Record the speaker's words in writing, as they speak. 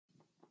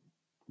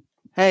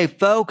Hey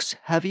folks,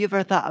 have you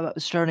ever thought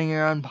about starting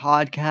your own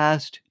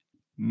podcast?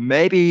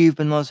 Maybe you've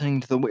been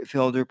listening to the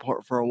Whitfield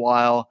Report for a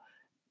while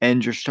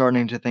and you're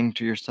starting to think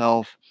to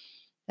yourself,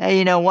 hey,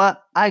 you know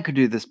what? I could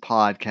do this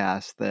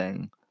podcast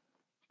thing.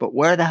 But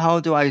where the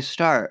hell do I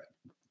start?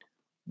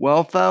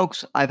 Well,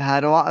 folks, I've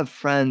had a lot of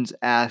friends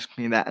ask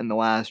me that in the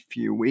last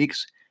few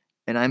weeks,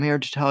 and I'm here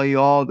to tell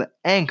you all that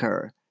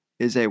Anchor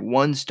is a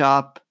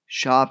one-stop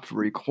shop for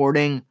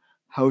recording,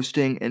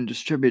 hosting, and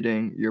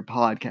distributing your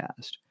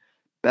podcast.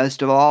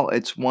 Best of all,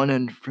 it's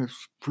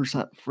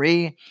 100%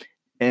 free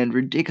and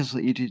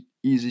ridiculously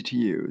easy to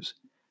use.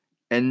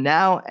 And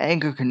now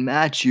Anchor can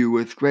match you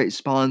with great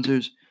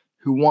sponsors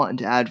who want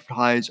to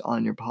advertise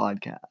on your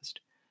podcast.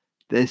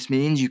 This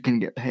means you can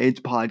get paid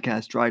to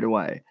podcast right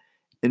away.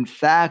 In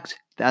fact,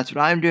 that's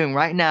what I'm doing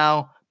right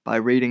now by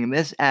reading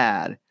this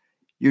ad.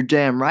 You're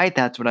damn right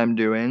that's what I'm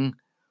doing.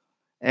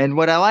 And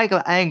what I like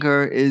about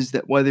Anchor is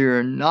that whether you're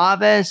a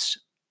novice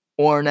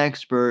or an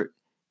expert,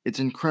 it's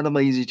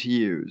incredibly easy to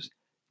use.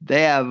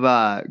 They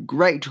have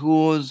great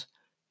tools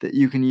that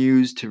you can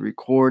use to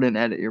record and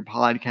edit your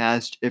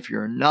podcast if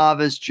you're a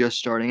novice just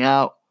starting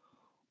out.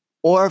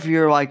 Or if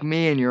you're like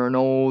me and you're an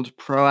old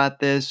pro at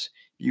this,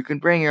 you can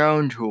bring your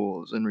own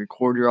tools and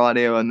record your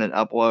audio and then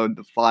upload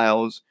the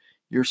files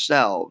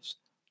yourselves.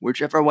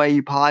 Whichever way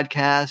you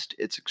podcast,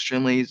 it's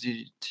extremely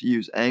easy to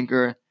use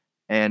Anchor,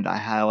 and I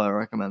highly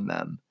recommend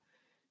them.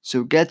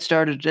 So get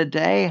started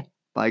today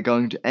by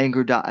going to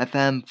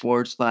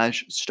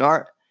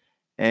anchor.fm/start.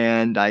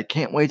 And I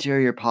can't wait to hear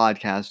your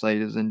podcast,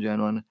 ladies and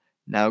gentlemen.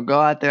 Now go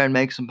out there and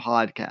make some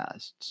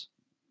podcasts.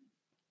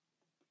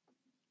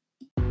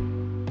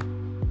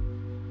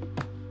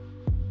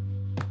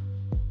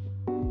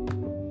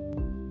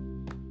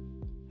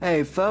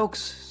 Hey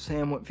folks,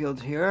 Sam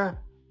Whitfield here.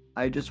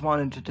 I just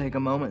wanted to take a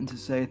moment to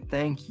say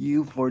thank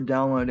you for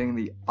downloading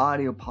the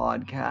audio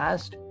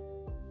podcast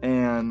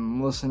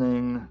and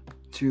listening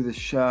to the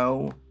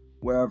show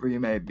wherever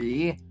you may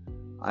be.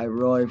 I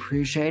really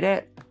appreciate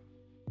it.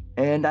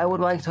 And I would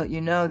like to let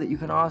you know that you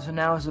can also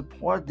now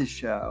support the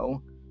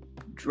show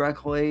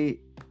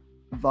directly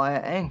via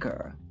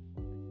Anchor.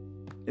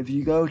 If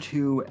you go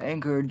to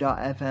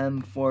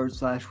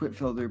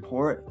anchor.fm/Whitfield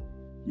Report,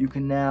 you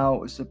can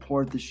now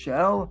support the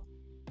show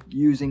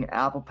using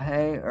Apple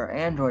Pay or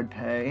Android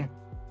Pay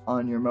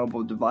on your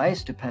mobile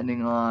device,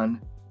 depending on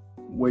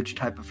which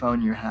type of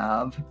phone you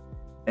have.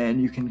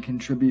 And you can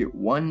contribute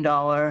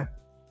 $1,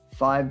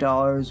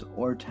 $5,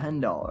 or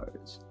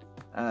 $10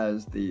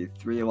 as the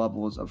 3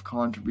 levels of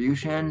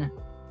contribution.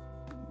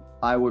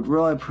 I would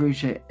really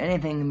appreciate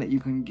anything that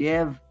you can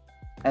give.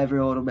 Every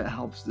little bit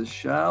helps the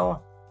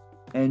show.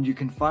 And you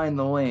can find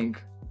the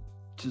link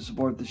to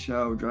support the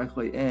show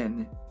directly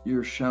in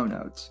your show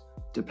notes,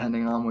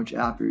 depending on which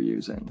app you're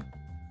using.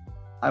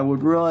 I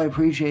would really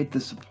appreciate the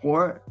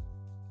support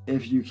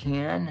if you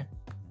can.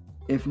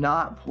 If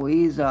not,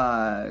 please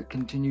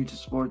continue to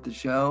support the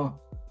show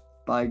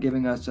by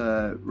giving us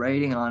a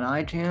rating on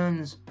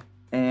iTunes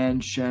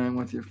and sharing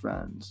with your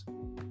friends.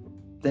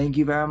 Thank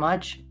you very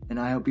much, and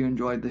I hope you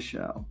enjoyed the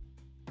show.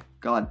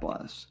 God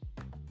bless.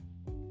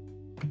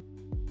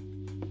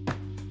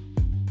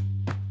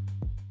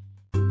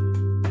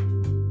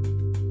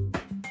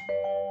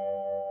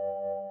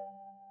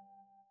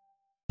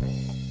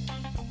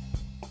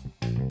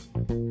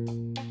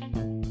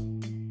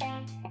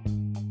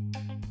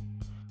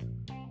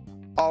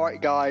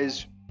 Alright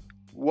guys,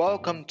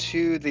 welcome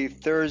to the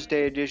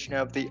Thursday edition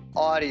of the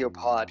audio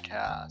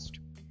podcast.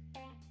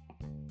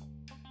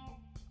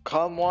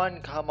 Come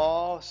one, come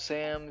all,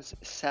 Sam's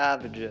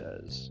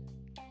Savages.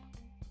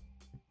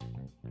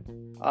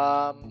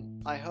 I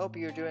hope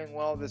you're doing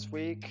well this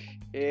week.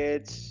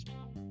 It's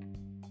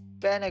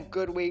been a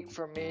good week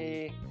for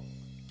me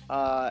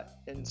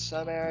in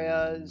some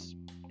areas.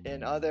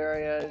 In other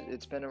areas,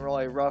 it's been a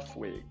really rough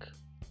week.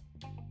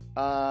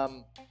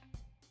 I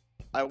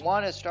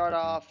want to start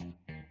off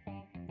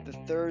the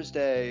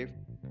Thursday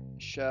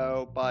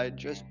show by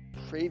just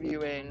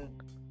previewing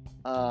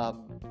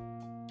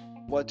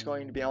what's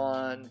going to be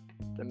on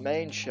the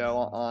main show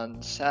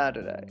on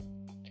Saturday.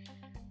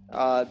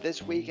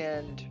 This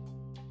weekend,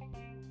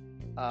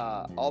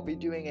 I'll be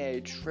doing a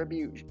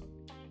tribute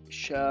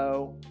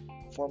show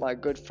for my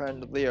good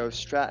friend Leo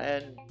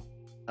Stratton.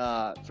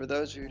 For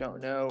those who don't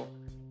know,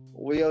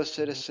 Leo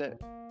Stratton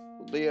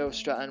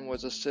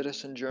was a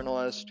citizen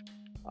journalist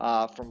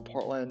from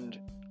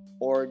Portland,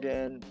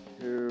 Oregon,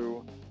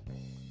 who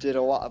did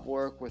a lot of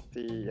work with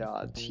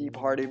the Tea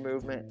Party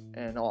movement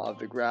and a lot of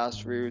the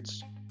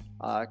grassroots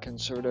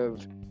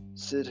conservative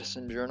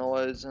citizen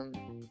journalism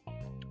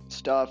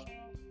stuff.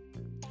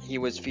 He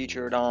was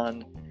featured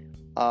on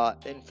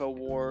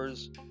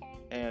InfoWars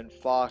and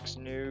Fox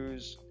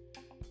News,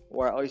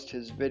 or at least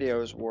his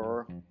videos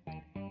were.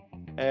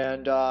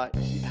 And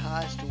he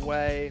passed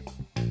away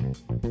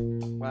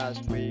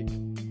last week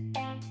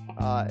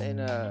in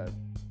a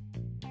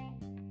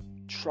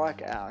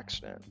truck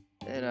accident,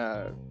 in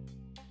a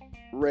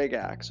rig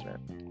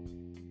accident.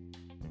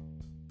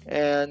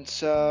 And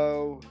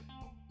so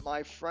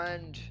my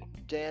friend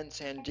Dan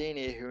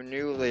Sandini, who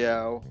knew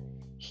Leo,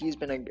 he's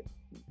been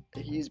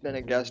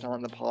a guest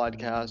on the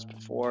podcast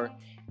before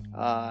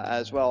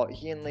as well.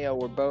 He and Leo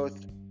were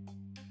both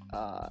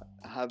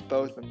have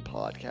both been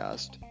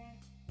podcast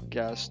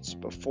guests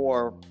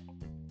before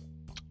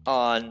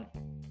on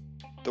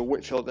the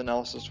Whitfield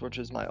Analysis, which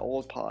is my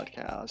old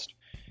podcast.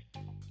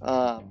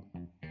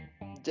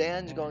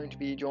 Dan's going to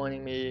be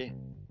joining me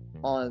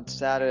on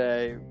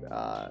Saturday.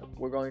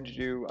 We're going to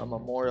do a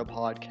memorial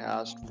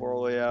podcast for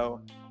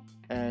Leo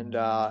and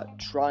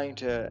trying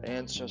to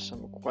answer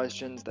some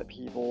questions that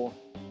people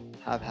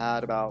have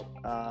had about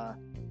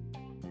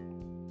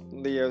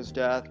Leo's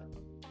death.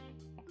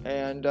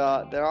 And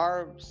there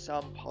are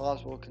some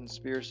possible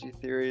conspiracy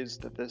theories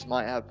that this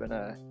might have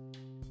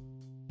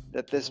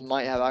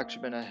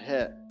actually been a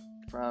hit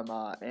from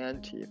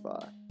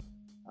Antifa.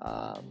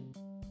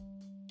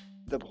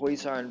 The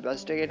police are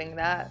investigating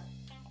that.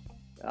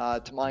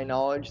 To my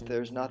knowledge,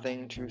 there's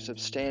nothing to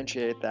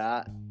substantiate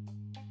that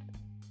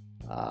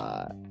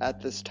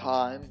at this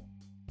time.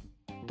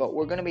 But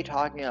we're going to be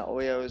talking about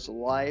Leo's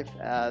life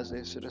as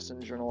a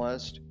citizen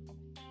journalist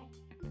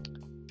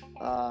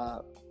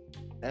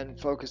and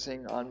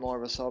focusing on more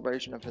of a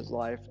celebration of his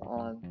life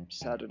on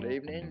Saturday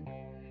evening.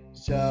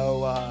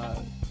 So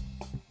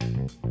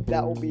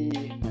that will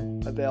be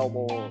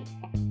available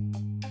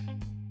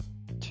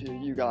to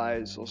you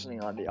guys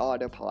listening on the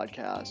audio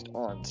podcast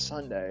on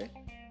Sunday.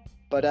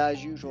 But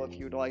as usual, if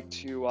you'd like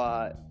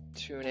to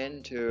tune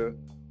in to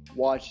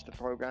watch the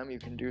program, you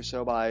can do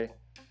so by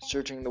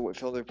searching the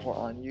Whitfield Report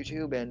on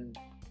YouTube and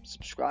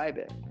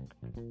subscribing.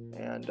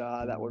 And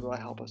that would really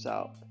help us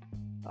out.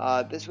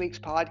 This week's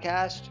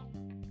podcast,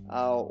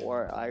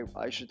 or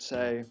I should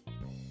say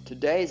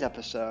today's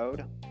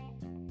episode,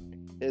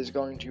 is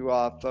going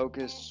to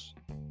focus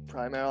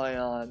primarily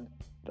on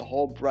the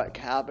whole Brett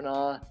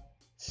Kavanaugh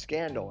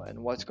scandal and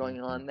what's going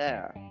on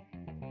there.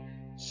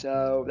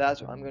 So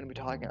that's what I'm going to be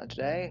talking about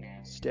today.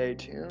 Stay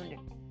tuned,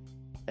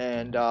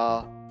 and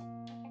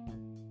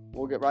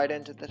we'll get right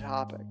into the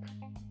topic.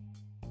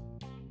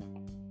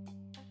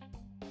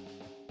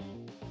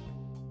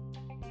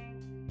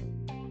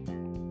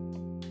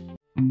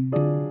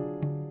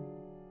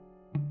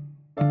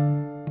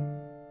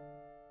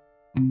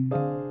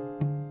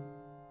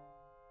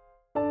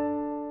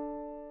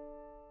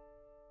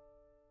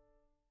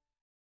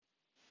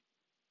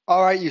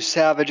 All right, you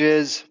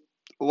savages,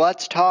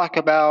 let's talk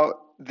about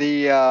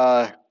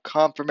the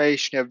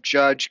confirmation of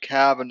Judge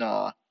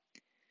Kavanaugh.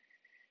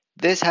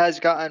 This has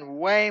gotten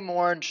way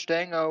more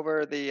interesting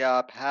over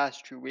the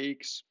past 2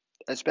 weeks,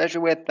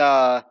 especially with,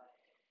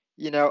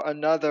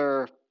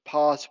 another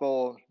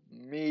possible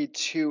Me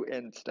Too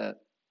incident,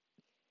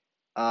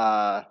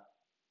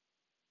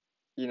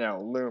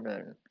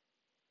 looming.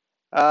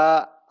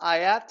 I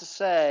have to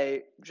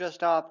say,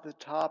 just off the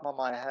top of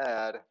my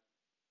head,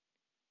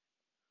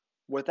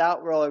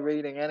 without really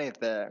reading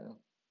anything,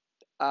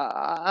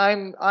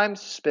 I'm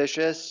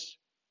suspicious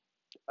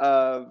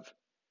of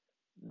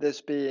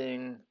this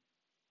being,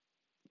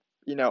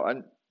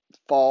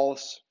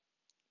 false,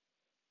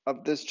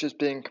 of this just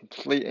being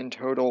complete and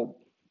total,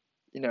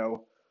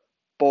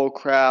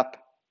 bullcrap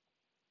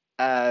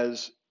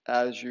as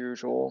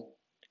usual.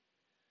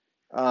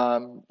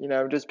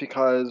 Just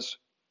because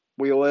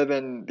we live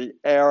in the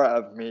era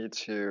of Me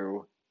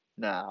Too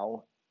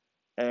now,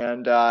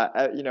 and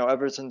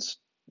ever since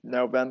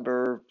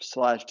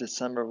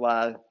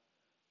November/December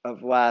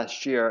of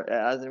last year, it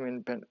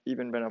hasn't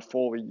even been a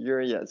full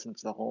year yet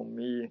since the whole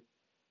Me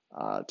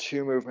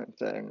Too movement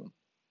thing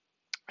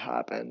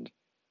happened.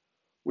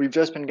 We've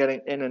just been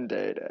getting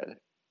inundated,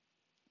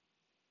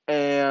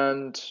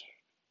 and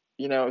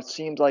it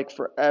seems like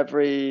for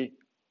every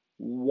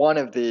one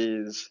of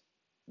these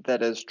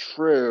that is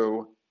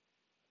true,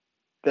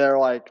 there are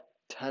like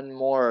 10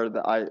 more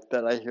that I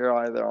hear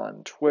either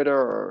on Twitter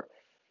or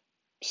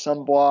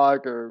some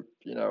blog or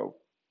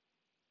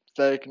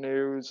fake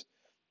news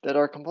that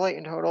are complete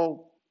and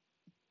total,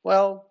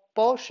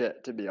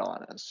 bullshit, to be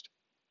honest.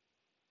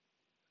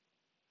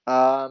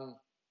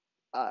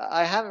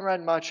 I haven't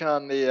read much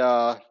on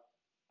the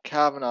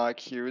Kavanaugh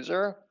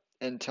accuser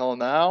until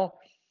now.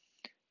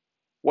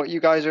 What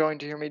you guys are going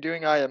to hear me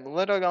doing, I am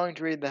literally going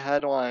to read the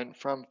headline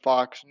from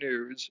Fox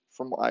News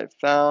from what I've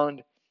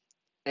found,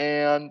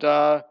 and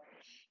I'll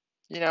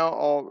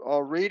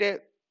read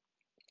it.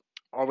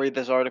 I'll read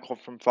this article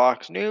from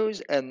Fox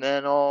News, and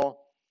then I'll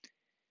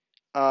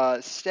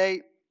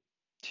state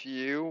to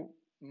you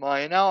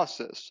my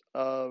analysis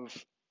of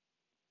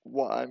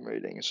what I'm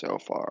reading so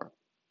far.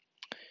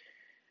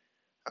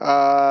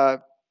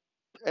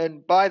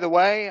 And by the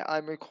way,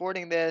 I'm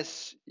recording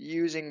this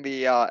using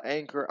the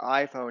Anchor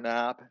iPhone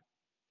app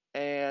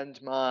and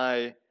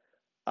my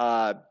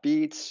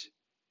Beats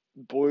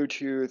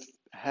Bluetooth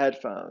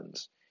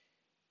headphones.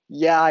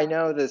 Yeah, I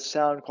know the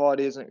sound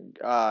quality isn't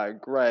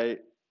great.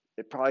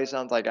 It probably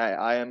sounds like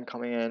I am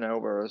coming in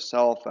over a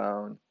cell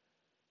phone.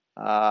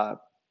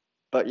 But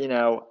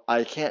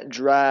I can't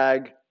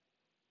drag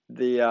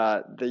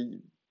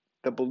the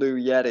Blue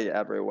Yeti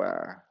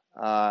everywhere.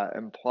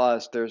 And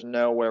plus, there's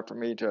nowhere for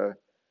me to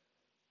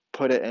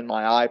put it in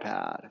my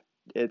iPad.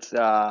 It's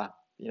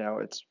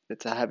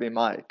it's a heavy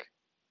mic.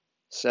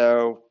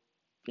 So,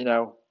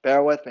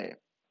 bear with me.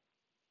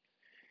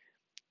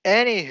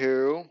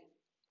 Anywho,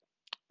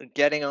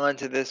 getting on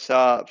to this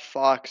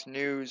Fox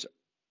News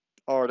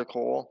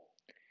article.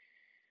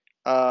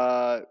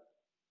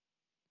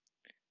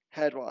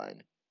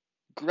 Headline: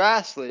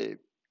 Grassley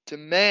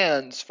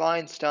demands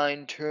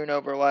Feinstein turn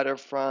over letter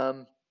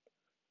from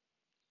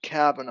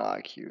Kavanaugh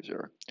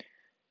accuser.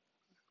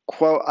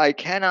 Quote, I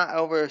cannot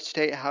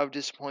overstate how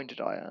disappointed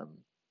I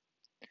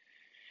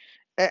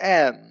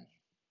am.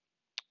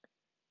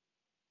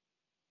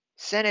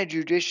 Senate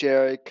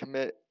Judiciary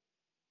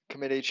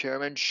Committee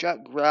Chairman Chuck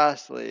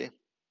Grassley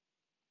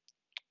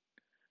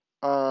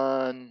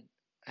on,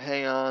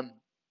 hang on,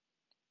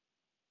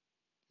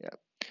 yeah,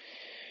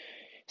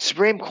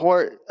 Supreme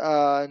Court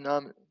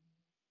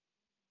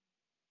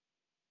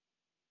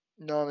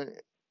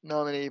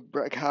nominee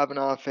Brett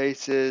Kavanaugh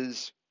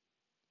faces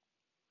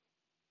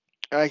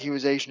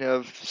accusation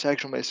of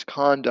sexual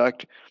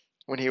misconduct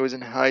when he was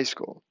in high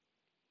school.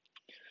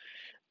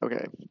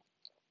 Okay.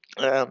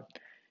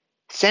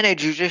 Senate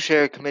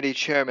Judiciary Committee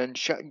Chairman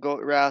Chuck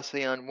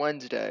Grassley on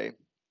Wednesday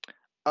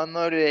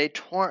unloaded a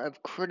torrent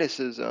of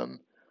criticism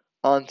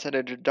on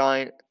Senator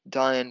Dianne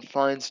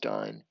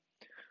Feinstein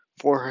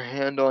for her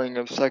handling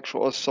of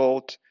sexual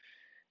assault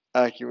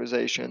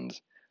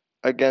accusations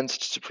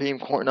against Supreme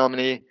Court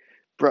nominee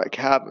Brett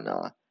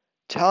Kavanaugh,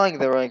 telling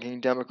the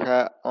ranking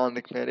Democrat on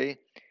the committee,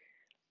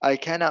 I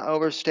cannot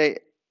overstate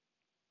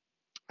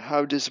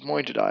how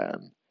disappointed I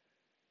am,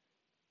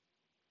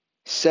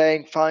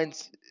 saying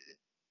Feinstein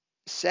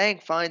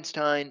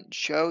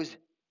chose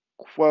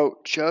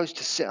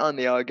to sit on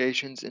the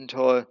allegations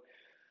until a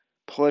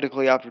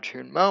politically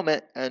opportune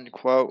moment, end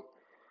quote.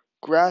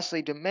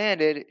 Grassley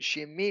demanded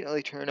she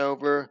immediately turn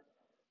over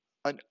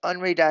an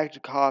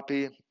unredacted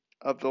copy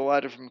of the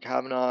letter from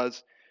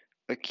Kavanaugh's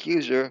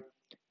accuser,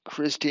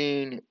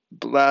 Christine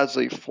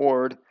Blasey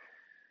Ford,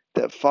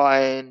 that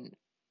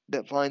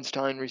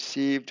Feinstein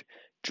received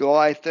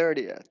July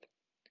 30th.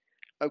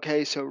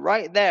 Okay, so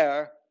right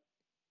there,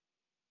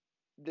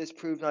 this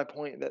proves my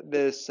point that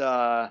this,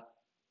 that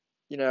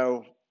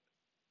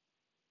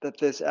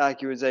this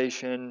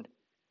accusation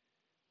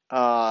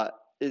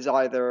is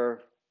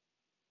either,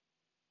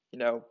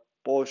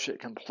 bullshit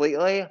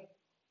completely,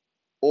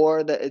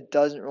 or that it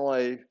doesn't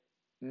really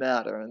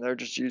matter, and they're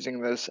just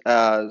using this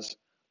as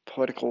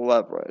political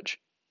leverage.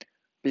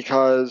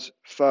 Because,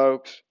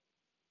 folks,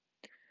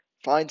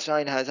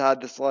 Feinstein has had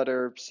this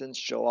letter since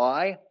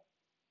July,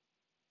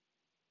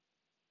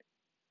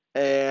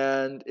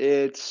 and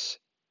it's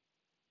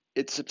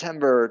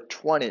September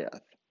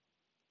 20th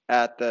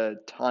at the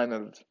time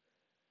of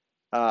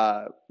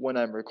when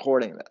I'm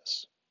recording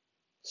this.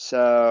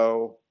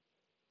 So,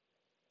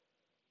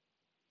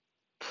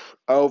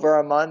 over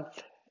a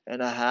month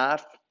and a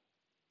half.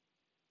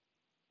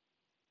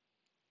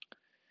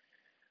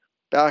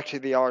 Back to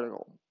the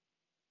article.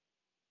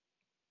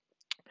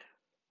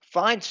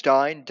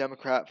 Feinstein,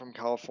 Democrat from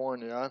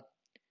California,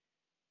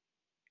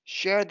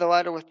 shared the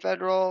letter with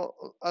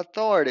federal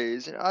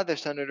authorities and other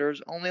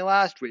senators only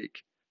last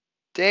week,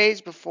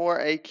 days before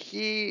a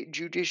key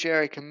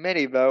Judiciary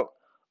Committee vote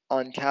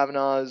on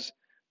Kavanaugh's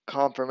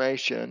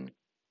confirmation,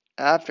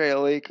 after a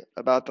leak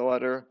about the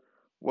letter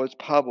was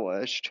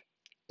published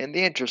in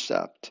The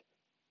Intercept.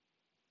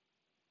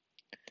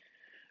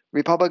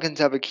 Republicans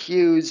have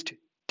accused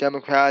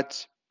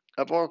Democrats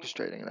of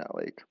orchestrating that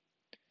leak.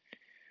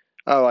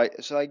 Oh,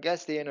 so I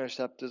guess The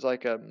Intercept is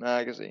like a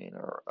magazine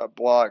or a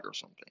blog or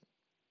something.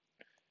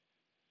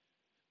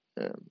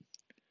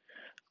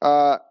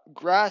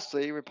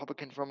 Grassley,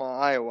 Republican from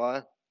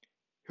Iowa,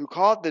 who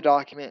called the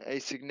document a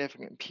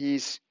significant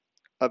piece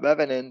of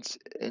evidence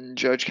in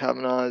Judge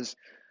Kavanaugh's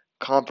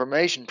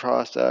confirmation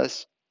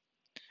process,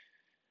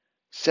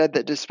 said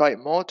that despite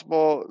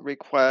multiple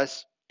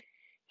requests,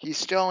 he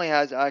still only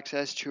has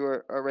access to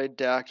a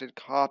redacted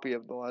copy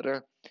of the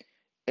letter,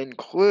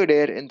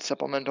 included in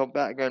supplemental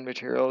background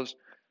materials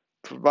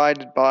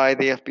provided by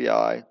the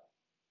FBI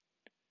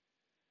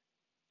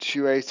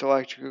to a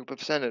select group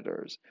of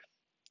senators.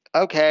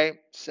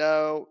 Okay,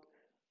 so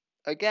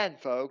again,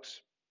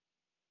 folks,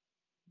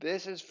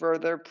 this is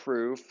further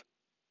proof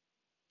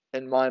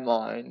in my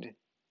mind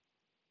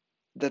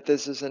that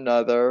this is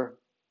another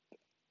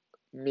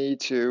Me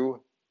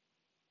Too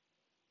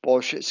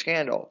bullshit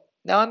scandal.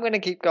 Now I'm going to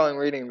keep going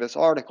reading this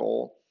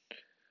article,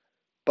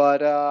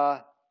 but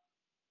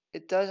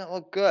it doesn't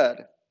look good.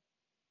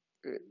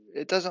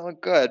 It doesn't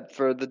look good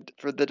for the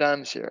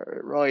Dems here.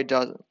 It really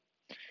doesn't.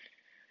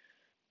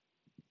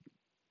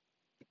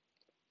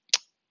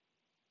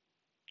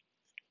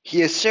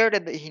 He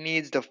asserted that he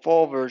needs the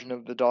full version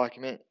of the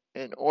document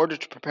in order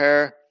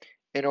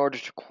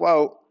to,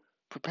 quote,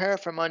 prepare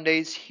for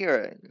Monday's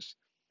hearings,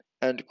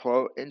 end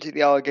quote, into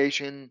the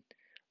allegation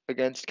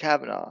against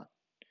Kavanaugh.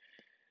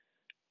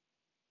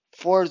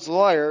 Ford's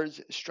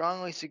lawyers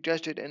strongly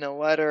suggested in a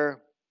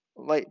letter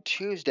late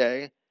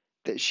Tuesday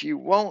that she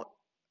won't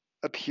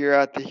appear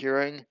at the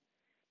hearing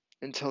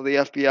until the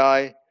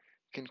FBI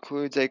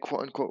concludes a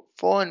quote-unquote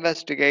full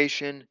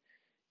investigation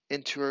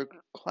into her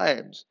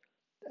claims.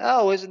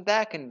 Oh, isn't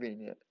that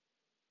convenient?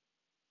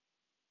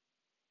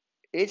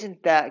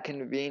 Isn't that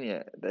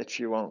convenient that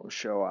she won't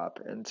show up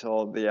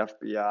until the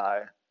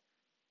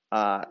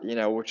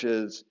FBI, which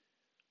is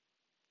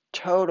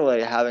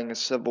totally having a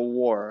civil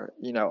war,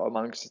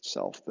 amongst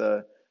itself.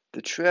 The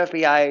true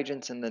FBI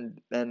agents and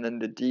then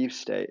the deep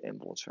state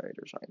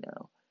infiltrators right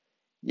now.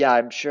 Yeah,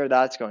 I'm sure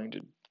that's going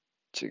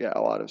to get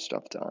a lot of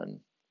stuff done.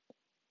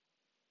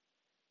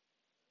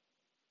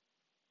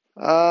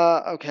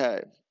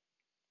 Okay.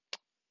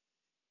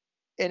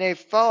 In a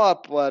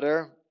follow-up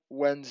letter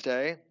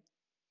Wednesday,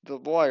 the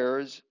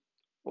lawyers,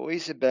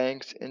 Lisa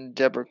Banks and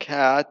Deborah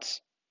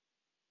Katz,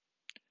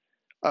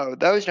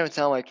 those don't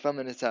sound like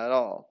feminists at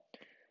all,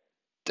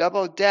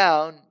 doubled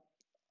down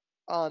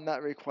on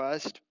that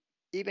request,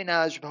 even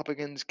as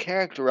Republicans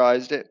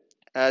characterized it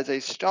as a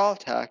stall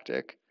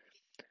tactic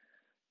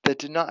that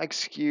did not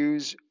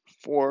excuse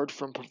Ford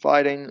from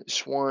providing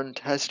sworn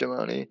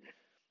testimony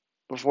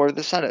before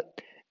the Senate.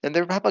 And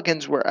the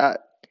Republicans,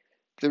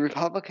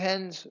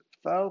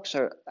 folks,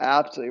 are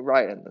absolutely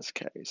right in this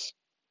case.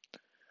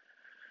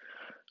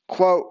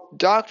 Quote,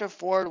 Dr.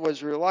 Ford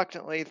was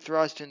reluctantly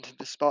thrust into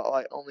the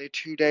spotlight only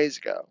 2 days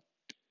ago.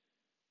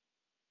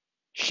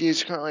 She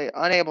is currently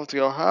unable to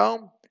go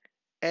home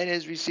and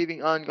is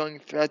receiving ongoing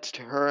threats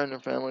to her and her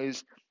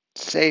family's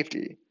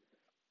safety,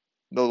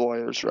 the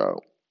lawyers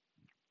wrote.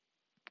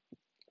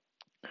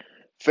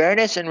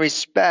 Fairness and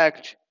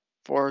respect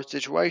for her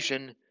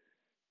situation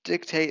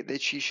dictate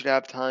that she should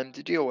have time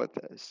to deal with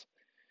this.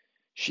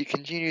 She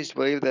continues to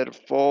believe that a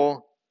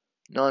full,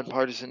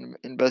 nonpartisan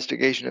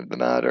investigation of the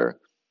matter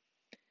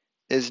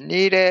is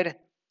needed,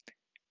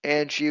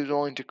 and she is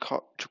willing to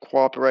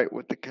cooperate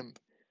with the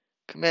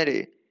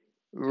committee.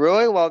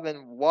 Really? Well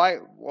then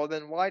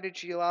why did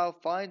she allow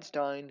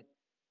Feinstein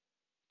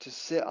to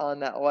sit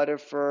on that letter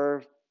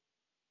for,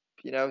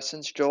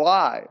 since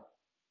July?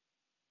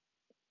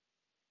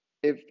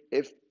 If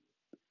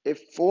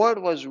Ford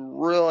was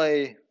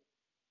really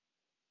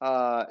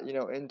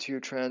into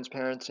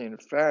transparency and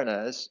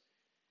fairness,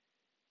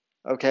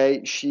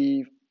 okay,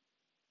 she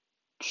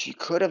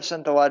could have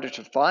sent the letter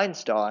to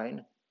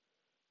Feinstein.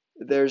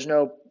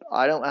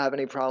 I don't have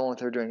any problem with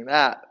her doing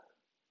that,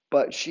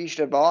 but she should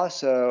have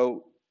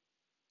also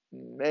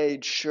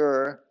made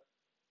sure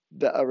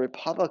that a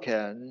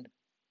Republican,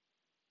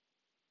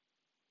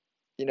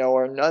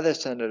 or another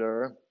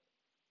senator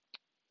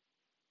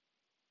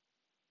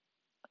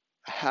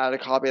had a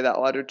copy of that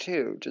letter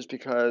too, just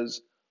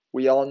because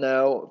we all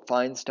know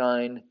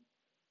Feinstein,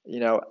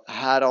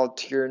 had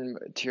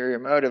ulterior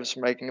motives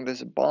for making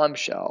this a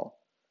bombshell,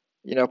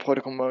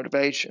 political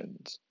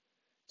motivations.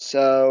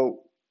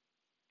 So,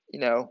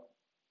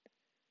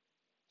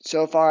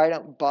 so far I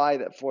don't buy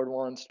that Ford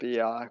wants to be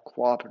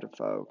cooperative,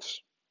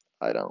 folks.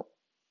 I don't.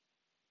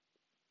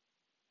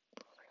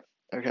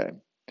 Okay.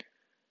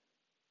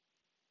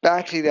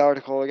 Back to the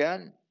article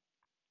again.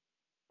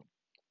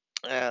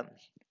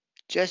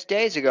 Just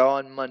days ago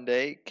on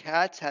Monday,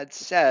 Katz had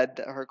said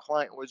that her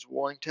client was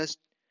willing to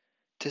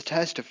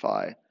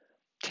testify,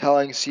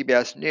 telling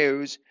CBS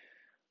News,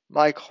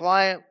 "My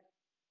client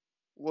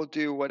will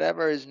do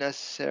whatever is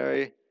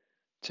necessary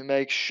to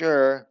make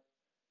sure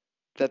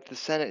that the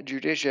Senate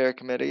Judiciary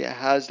Committee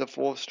has the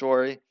full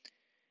story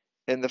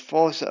and the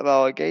full set of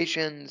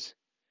allegations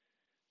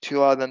to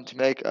allow them to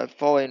make a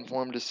fully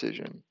informed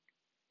decision."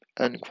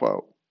 End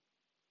quote.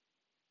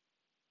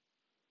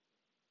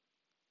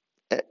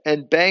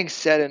 And Banks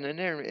said in an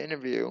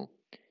interview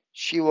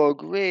she will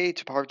agree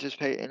to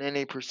participate in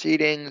any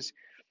proceedings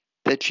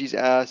that she's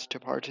asked to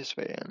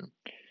participate in.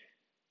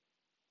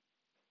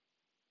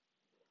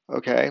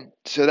 Okay,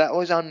 so that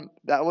was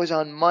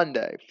on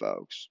Monday,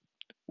 folks,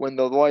 when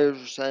the lawyers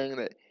were saying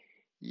that,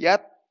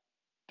 yep,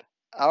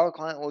 our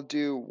client will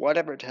do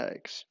whatever it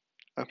takes.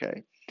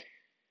 Okay.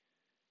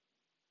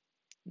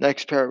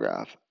 Next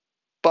paragraph.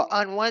 But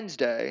on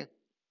Wednesday,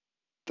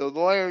 the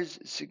lawyers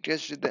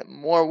suggested that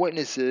more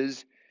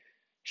witnesses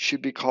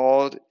should be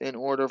called in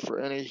order for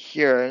any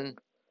hearing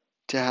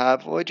to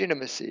have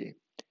legitimacy.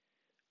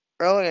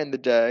 Early in the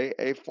day,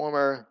 a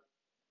former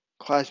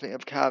classmate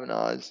of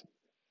Kavanaugh's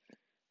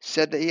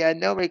said that he had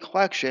no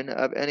recollection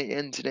of any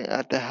incident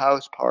at the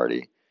house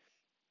party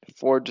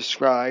Ford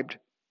described.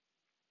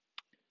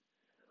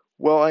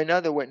 Well,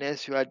 another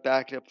witness who had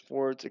backed up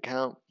Ford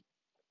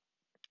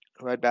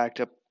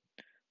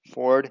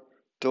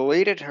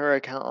deleted her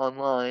account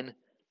online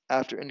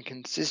after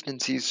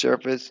inconsistencies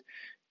surfaced,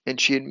 and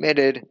she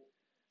admitted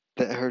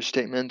that her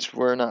statements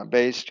were not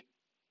based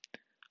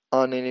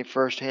on any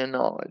first-hand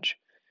knowledge.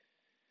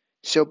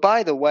 So,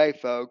 by the way,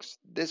 folks,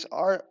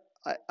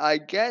 I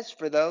guess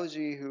for those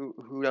of you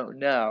who don't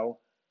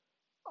know,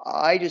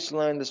 I just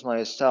learned this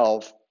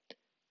myself.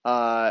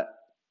 I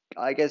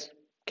guess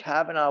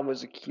Kavanaugh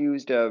was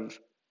accused of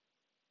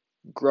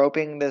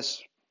groping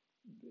this,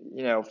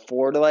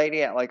 Ford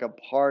lady at like a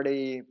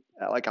party,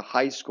 at like a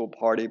high school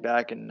party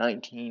back in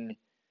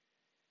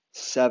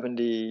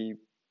 1970,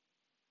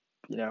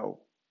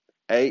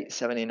 8,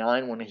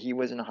 79, when he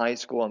was in high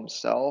school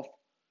himself.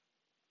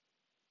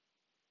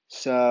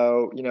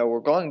 So, we're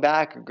going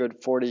back a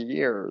good 40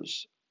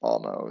 years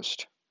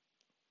almost.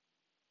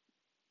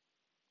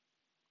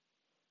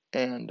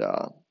 And,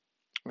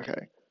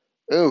 okay.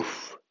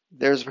 Oof,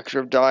 there's a picture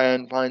of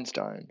Dianne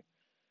Feinstein.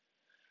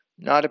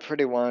 Not a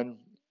pretty one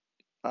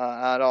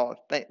at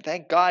all.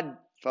 Thank God,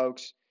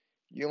 folks,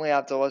 you only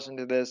have to listen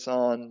to this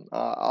on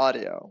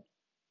audio.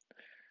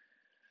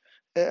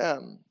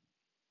 The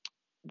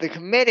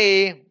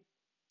committee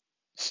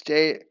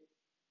state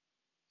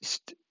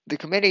the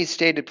committee's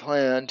stated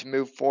plan to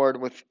move forward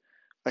with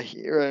a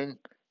hearing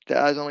that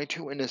has only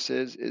 2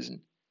 witnesses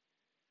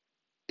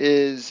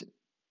is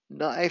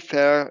not a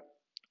fair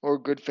or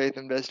good faith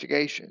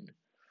investigation.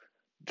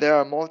 There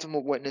are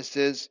multiple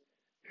witnesses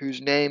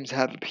whose names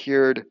have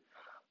appeared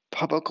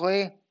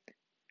publicly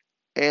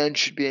and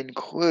should be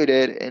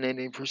included in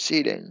any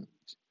proceeding,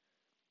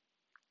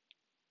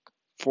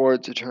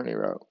 Ford's attorney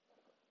wrote.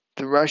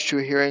 The rush to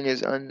a hearing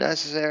is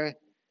unnecessary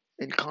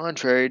and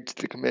contrary to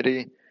the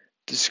committee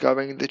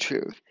discovering the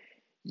truth.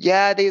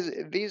 Yeah,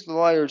 these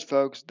lawyers,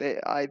 folks, they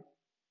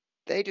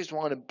just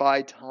want to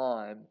buy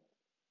time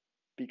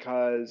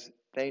because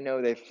they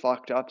know they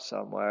fucked up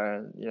somewhere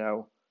and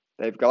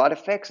they've got to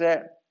fix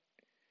it.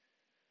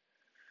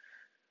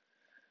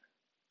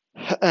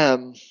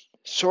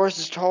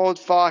 Sources told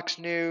Fox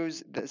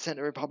News that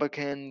Senate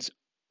Republicans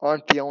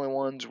aren't the only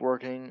ones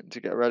working to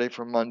get ready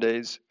for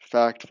Monday's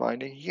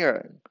fact-finding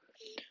hearing,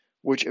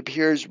 which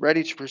appears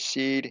ready to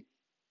proceed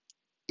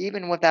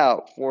even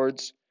without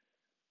Ford's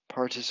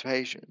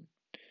participation.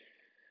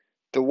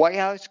 The White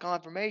House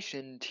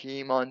confirmation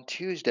team on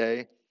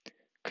Tuesday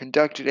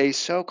conducted a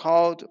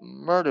so-called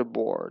murder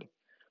board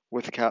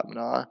with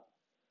Kavanaugh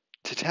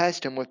to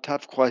test him with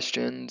tough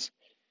questions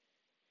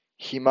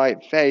he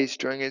might face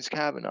during his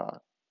testimony.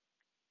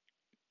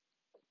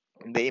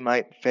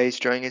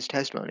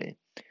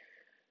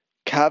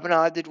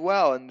 Kavanaugh did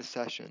well in the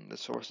session, the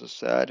sources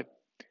said,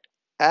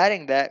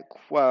 adding that,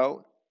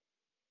 quote,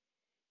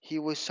 he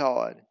was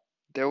solid.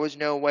 There was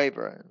no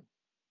wavering.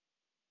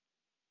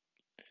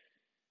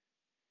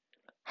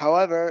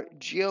 However,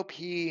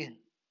 GOP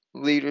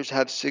leaders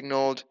have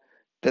signaled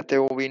that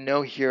there will be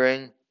no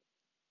hearing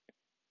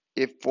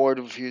if Ford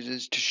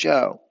refuses to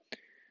show.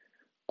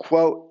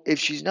 Quote, if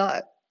she's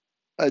not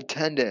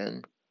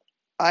attending,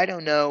 I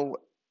don't know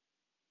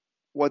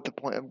what the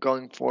point of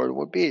going forward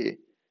would be,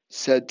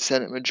 said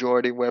Senate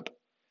Majority Whip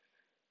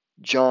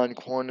John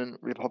Cornyn,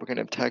 Republican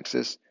of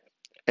Texas,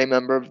 a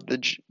member of the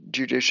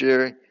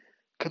Judiciary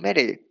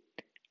Committee.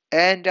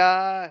 And,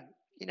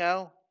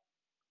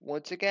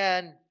 once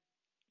again,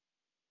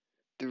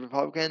 the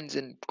Republicans,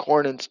 and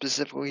Cornyn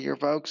specifically here,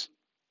 folks,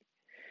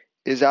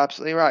 is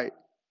absolutely right.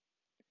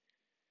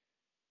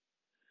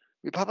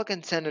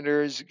 Republican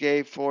senators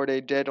gave Ford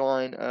a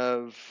deadline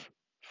of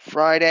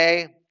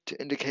Friday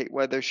to indicate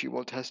whether she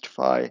will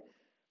testify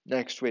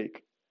next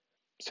week.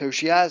 So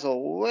she has a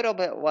little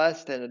bit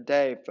less than a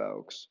day,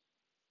 folks.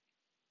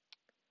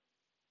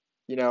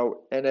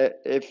 And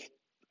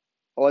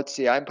let's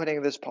see, I'm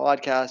putting this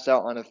podcast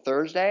out on a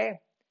Thursday,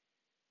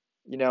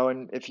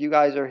 and if you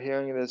guys are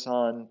hearing this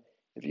on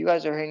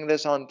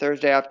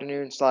Thursday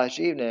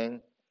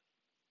afternoon/evening,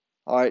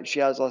 all right, she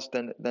has less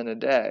than a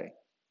day.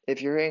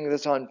 If you're hearing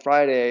this on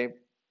Friday,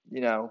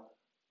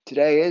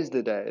 today is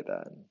the day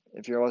then,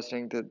 if you're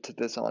listening to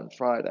this on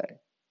Friday.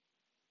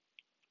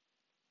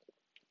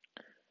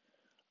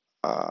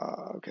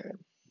 Okay.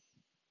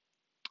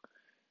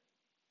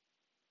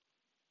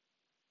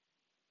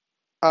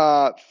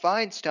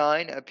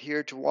 Feinstein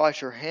appeared to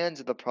wash her hands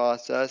of the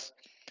process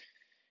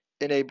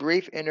in a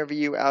brief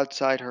interview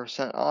outside her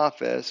Senate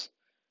office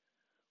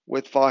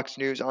with Fox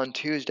News on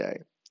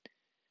Tuesday,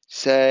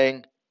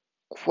 saying,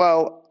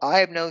 quote, I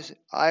have no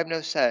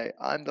say.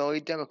 I'm the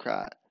lead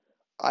Democrat.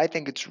 I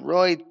think it's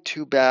really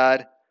too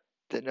bad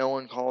that no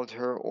one called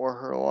her or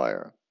her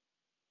lawyer.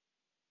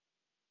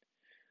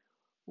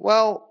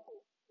 Well,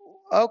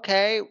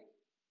 okay,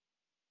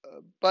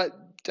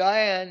 but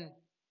Dianne,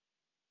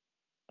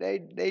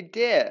 they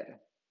did.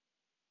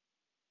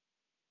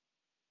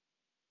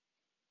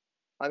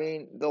 I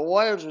mean, the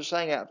lawyers were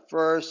saying at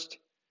first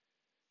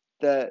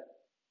that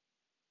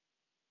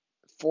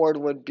Ford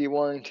would be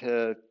willing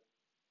to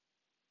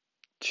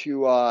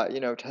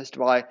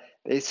testify.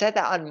 They said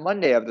that on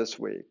Monday of this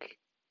week.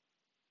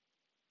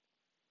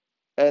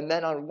 And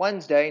then on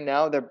Wednesday,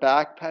 now they're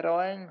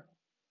backpedaling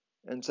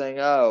and saying,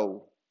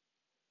 oh,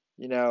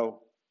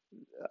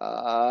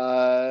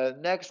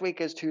 next week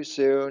is too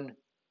soon.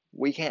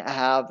 We can't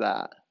have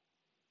that.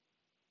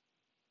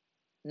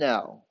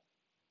 No,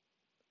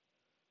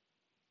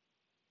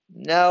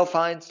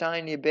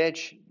 Feinstein, you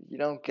bitch. You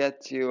don't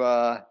get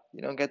to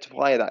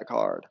play that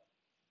card.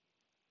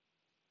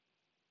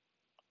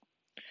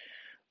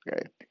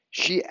 Okay.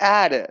 She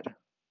added,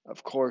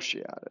 of course she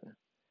added,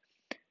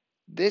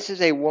 this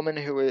is a woman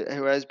who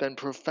has been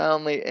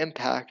profoundly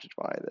impacted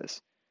by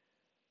this.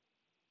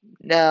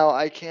 Now,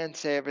 I can't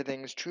say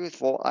everything's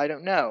truthful. I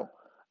don't know.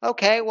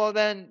 Okay, well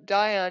then,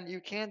 Dianne, you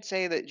can't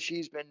say that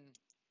she's been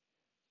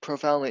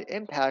profoundly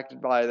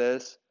impacted by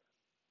this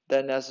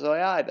then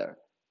necessarily either.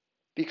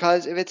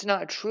 Because if it's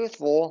not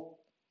truthful,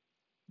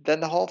 then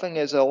the whole thing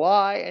is a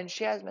lie and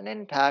she hasn't been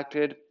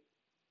impacted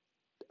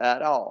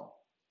at all.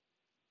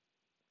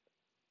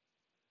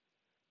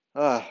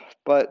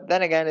 But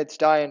then again, it's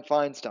Dianne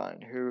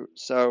Feinstein,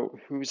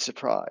 who's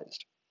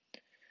surprised?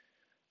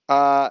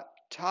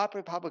 Top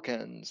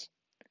Republicans,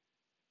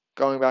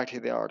 going back to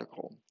the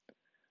article,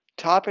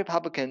 top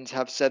Republicans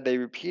have said they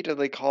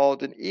repeatedly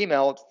called and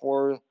emailed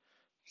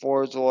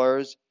Ford's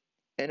lawyers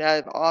and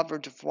have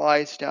offered to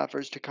fly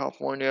staffers to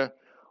California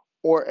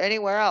or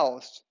anywhere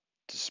else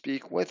to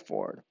speak with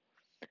Ford.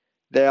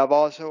 They have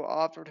also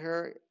offered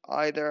her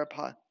either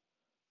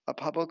a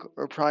public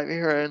or private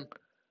hearing,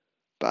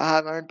 but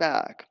haven't heard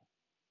back.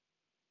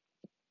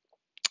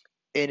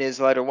 In his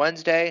letter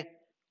Wednesday,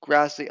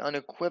 Grassley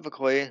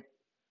unequivocally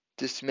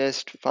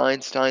dismissed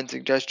Feinstein's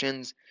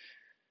suggestions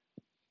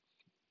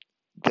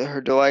that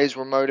her delays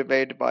were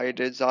motivated by a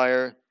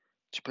desire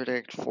to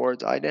protect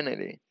Ford's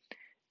identity,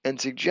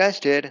 and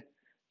suggested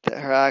that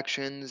her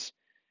actions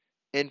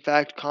in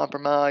fact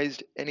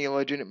compromised any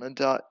legitimate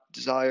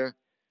desire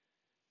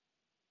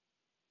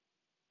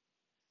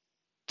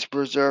to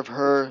preserve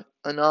her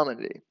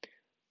anonymity.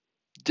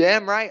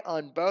 Damn right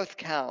on both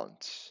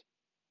counts.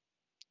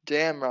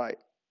 Damn right.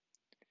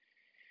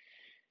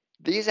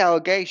 These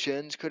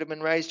allegations could have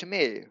been raised to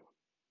me,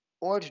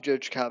 or to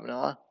Judge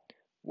Kavanaugh,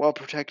 while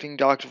protecting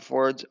Dr.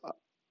 Ford's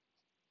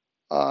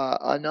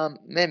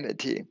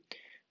anonymity,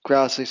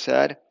 Grassley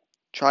said.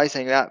 Try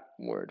saying that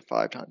word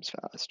 5 times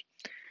fast.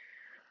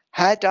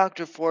 Had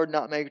Dr. Ford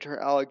not made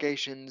her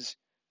allegations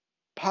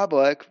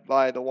public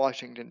via the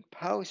Washington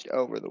Post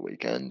over the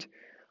weekend,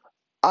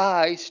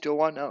 I still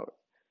would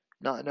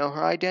not know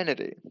her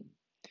identity.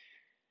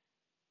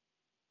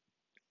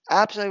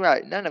 Absolutely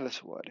right, none of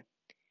us would.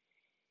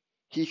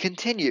 He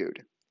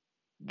continued,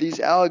 these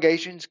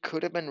allegations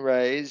could have been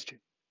raised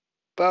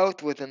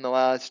both within the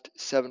last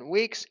 7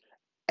 weeks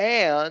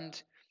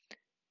and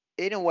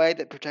in a way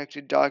that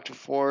protected Dr.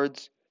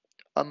 Ford's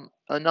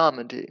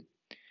anonymity.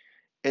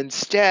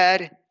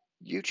 Instead,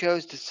 you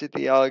chose to sit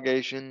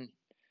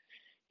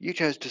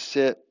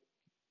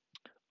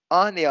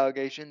on the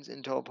allegations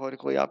until a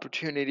politically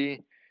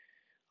opportune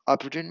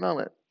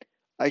moment.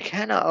 I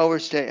cannot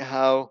overstate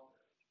how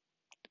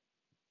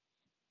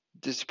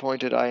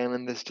disappointed I am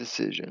in this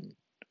decision.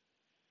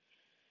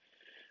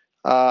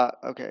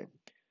 Okay.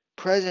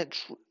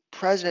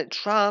 President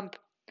Trump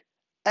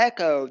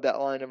echoed that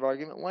line of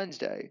argument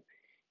Wednesday,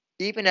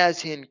 even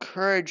as he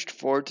encouraged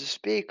Ford to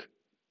speak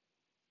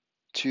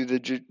to the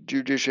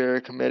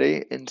Judiciary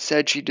Committee and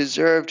said she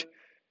deserved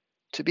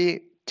to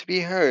be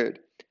heard.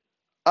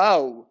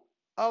 Oh,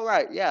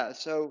 right, yeah.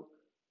 So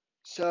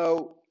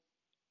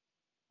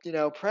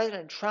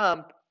President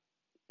Trump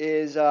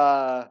is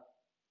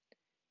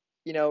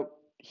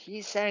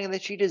he's saying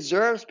that she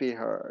deserves to be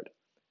heard,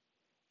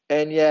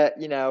 and yet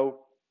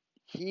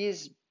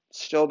he's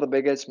still the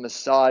biggest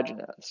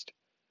misogynist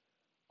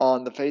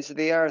on the face of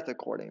the earth,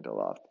 according to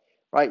Love.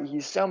 Right?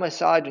 He's so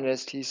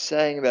misogynist. He's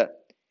saying that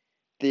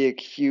the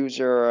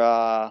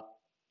accuser,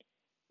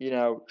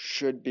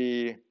 should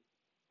be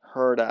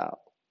heard out.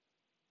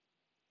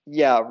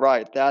 Yeah,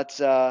 right. That's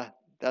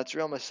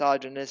real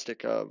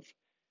misogynistic of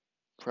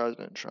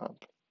President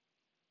Trump.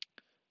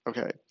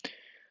 Okay.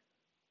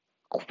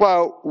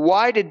 Quote,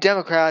 why did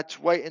Democrats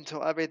wait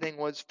until everything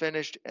was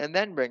finished and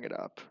then bring it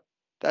up?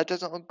 That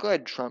doesn't look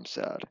good, Trump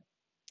said.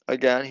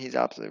 Again, he's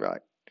absolutely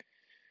right.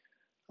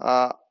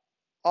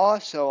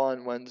 Also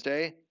on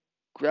Wednesday,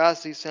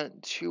 Grassley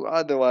sent 2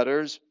 other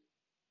letters,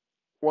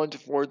 one to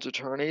Ford's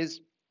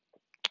attorneys,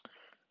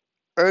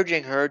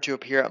 urging her to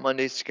appear at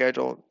Monday's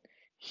scheduled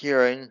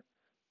hearing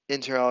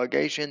into her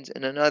allegations,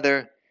 and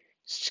another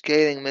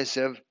scathing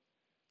missive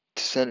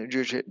to Senate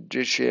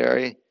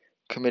Judiciary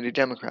Committee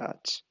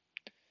Democrats.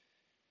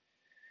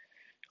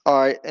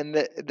 Alright,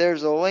 and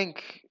there's a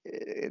link.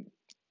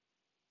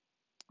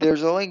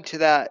 There's a link to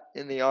that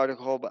in the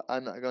article, but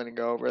I'm not going to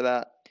go over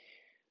that.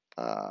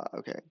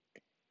 Okay.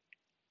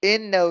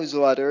 In those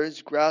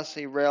letters,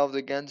 Grassley railed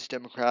against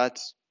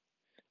Democrats'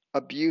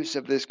 abuse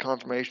of this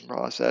confirmation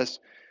process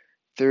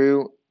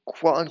through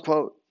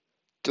quote-unquote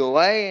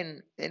delay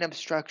and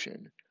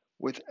obstruction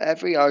with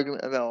every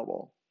argument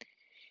available.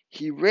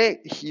 He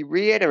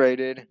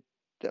reiterated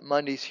that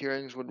Monday's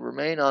hearings would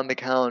remain on the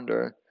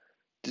calendar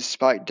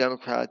despite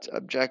Democrats'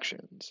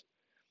 objections.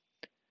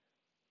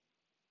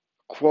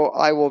 Quote,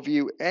 I will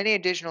view any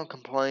additional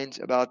complaints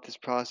about this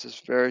process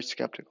very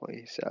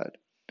skeptically, he said.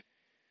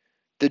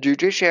 The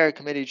Judiciary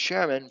Committee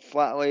chairman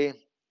flatly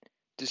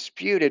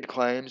disputed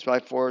claims by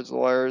Ford's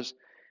lawyers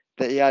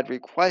that he had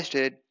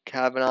requested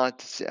Kavanaugh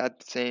to sit at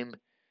the same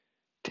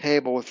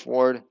table with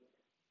Ford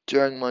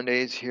during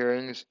Monday's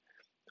hearings,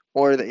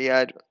 or that he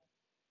had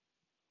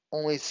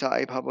only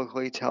sought a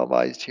publicly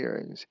televised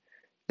hearings.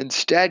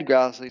 Instead,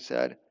 Grassley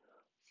said,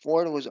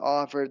 Ford was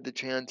offered the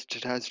chance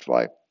to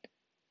testify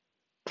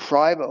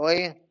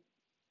privately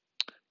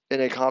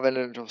in a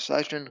confidential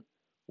session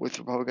with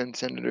Republican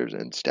senators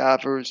and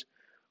staffers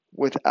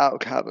without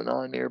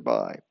Kavanaugh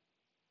nearby.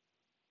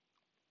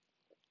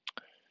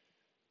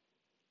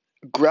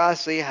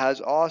 Grassley has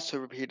also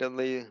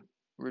repeatedly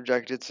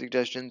rejected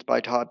suggestions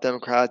by top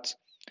Democrats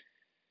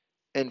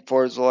and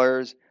Ford's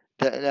lawyers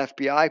that an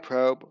FBI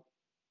probe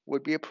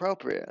would be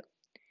appropriate.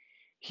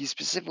 He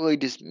specifically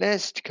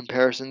dismissed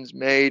comparisons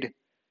made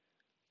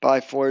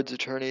by Ford's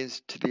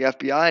attorneys to the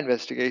FBI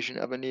investigation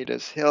of Anita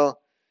Hill's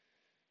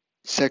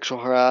sexual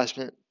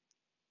harassment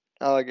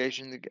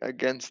allegations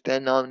against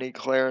then nominee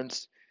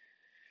Clarence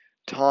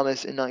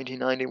Thomas in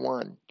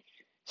 1991,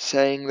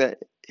 saying that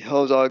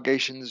Hill's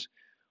allegations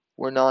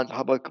were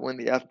non-public when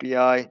the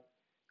FBI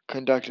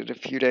conducted a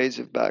few days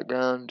of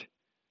background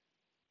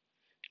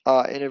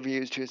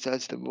interviews to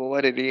assess the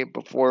validity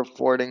before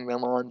forwarding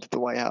them on to the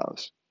White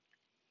House.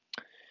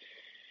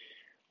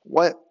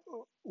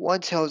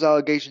 Once Hill's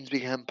allegations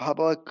became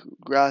public,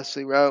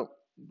 Grassley wrote,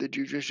 the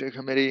Judiciary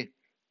Committee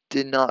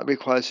did not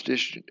request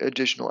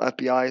additional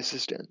FBI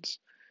assistance.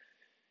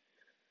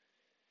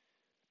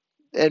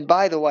 And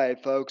by the way,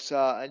 folks,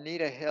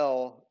 Anita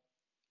Hill,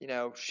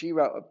 she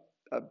wrote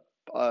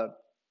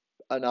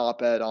an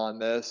op-ed on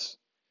this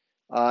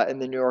in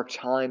the New York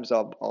Times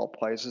of all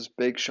places.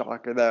 Big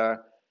shocker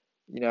there.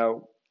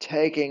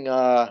 Taking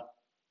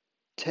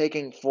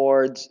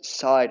Ford's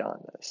side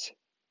on this.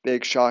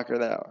 Big shocker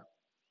there.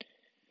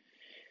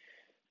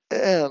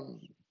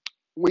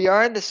 We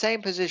are in the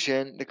same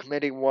position the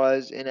committee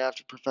was in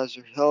after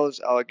Professor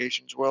Hill's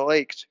allegations were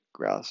leaked,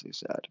 Grassley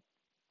said.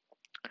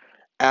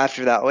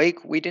 After that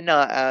leak, we did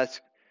not ask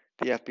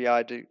the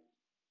FBI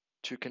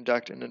to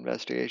conduct an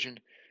investigation.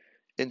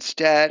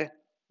 Instead,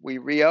 we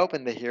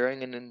reopened the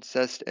hearing and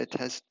assessed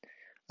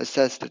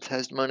the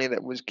testimony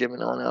that was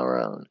given on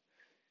our own.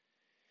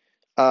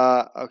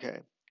 Okay.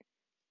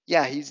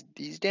 Yeah, he's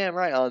damn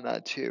right on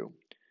that too.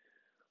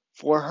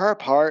 For her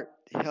part,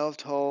 Hill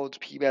told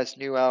PBS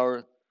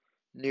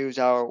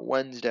NewsHour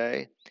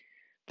Wednesday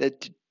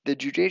that the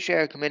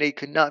Judiciary Committee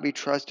could not be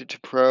trusted to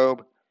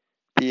probe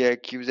the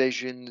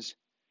accusations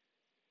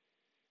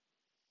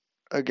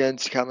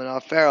against Kavanaugh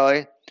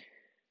fairly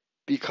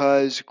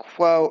because,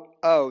 quote,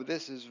 oh,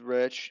 this is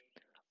rich,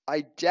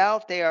 I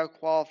doubt they are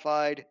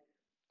qualified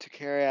to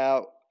carry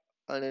out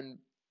an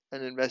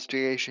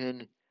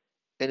investigation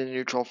in a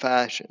neutral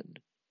fashion,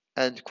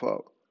 end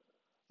quote.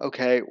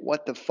 Okay,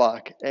 what the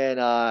fuck? And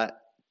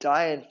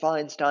Dianne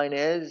Feinstein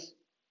is?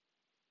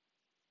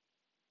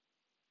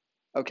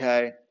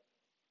 Okay,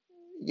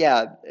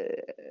 yeah,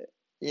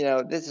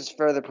 this is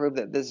further proof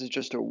that this is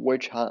just a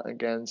witch hunt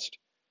against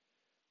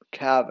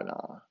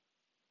Kavanaugh.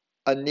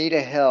 Anita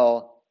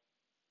Hill,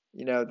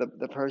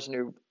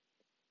 the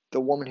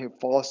woman who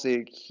falsely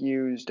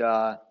accused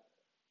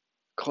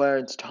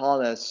Clarence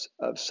Thomas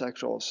of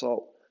sexual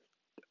assault,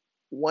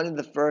 one of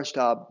the first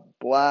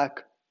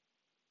black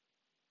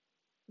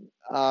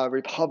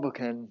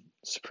Republican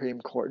Supreme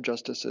Court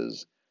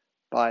justices,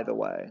 by the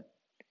way.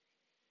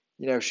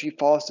 She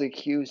falsely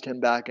accused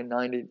him back in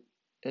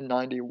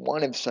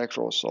 91 of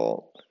sexual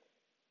assault.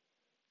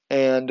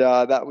 And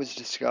that was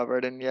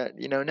discovered. And yet,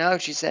 now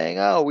she's saying,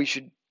 oh, we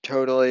should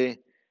totally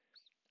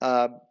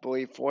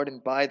believe Ford.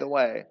 And by the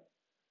way,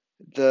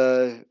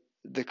 the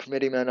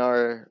committeemen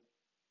are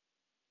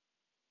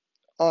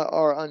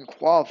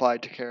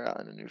unqualified to carry out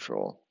in a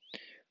neutral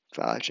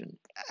fashion.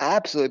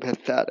 Absolutely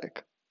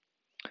pathetic.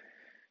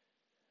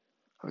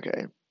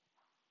 Okay.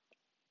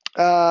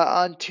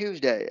 On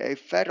Tuesday, a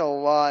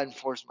federal law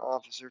enforcement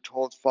officer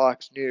told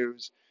Fox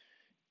News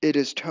it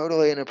is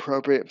totally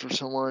inappropriate for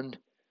someone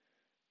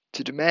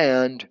to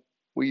demand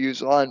we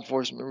use law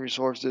enforcement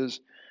resources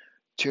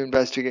to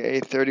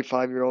investigate a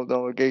 35-year-old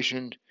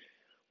allegation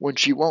when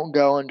she won't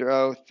go under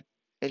oath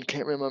and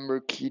can't remember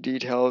key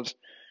details,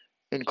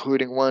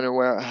 including when or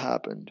where it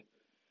happened.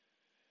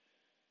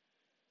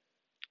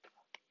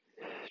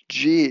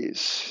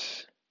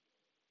 Jeez.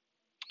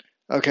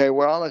 Okay,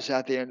 we're almost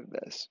at the end of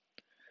this.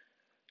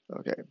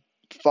 Okay.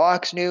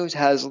 Fox News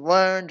has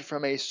learned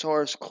from a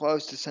source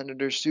close to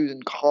Senator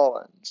Susan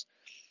Collins,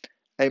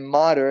 a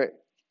moderate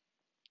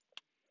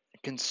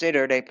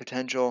considered a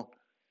potential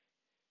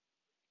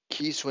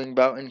key swing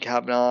vote in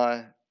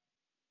Kavanaugh's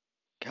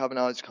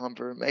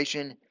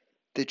confirmation,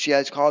 that she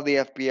has called the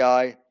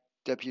FBI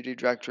Deputy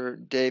Director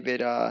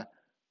David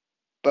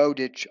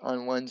Bowditch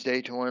on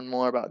Wednesday to learn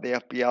more about the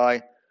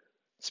FBI's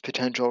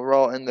potential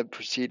role in the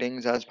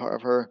proceedings as part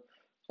of her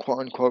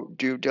quote-unquote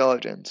due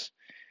diligence.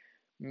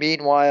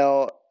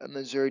 Meanwhile,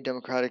 Missouri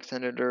Democratic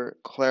Senator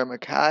Claire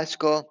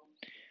McCaskill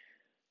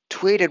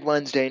tweeted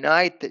Wednesday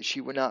night that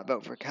she would not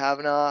vote for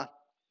Kavanaugh.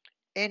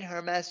 In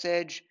her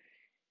message,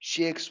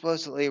 she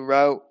explicitly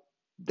wrote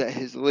that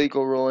his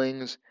legal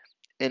rulings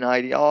and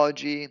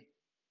ideology,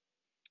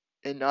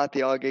 and not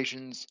the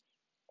allegations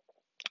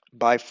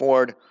by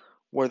Ford,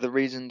 were the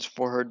reasons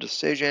for her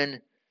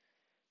decision.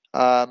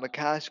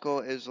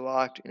 McCaskill is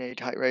locked in a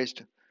tight-race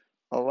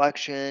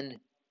election.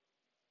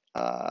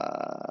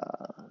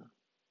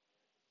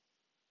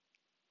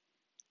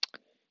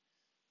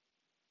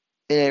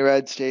 In a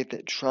red state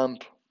that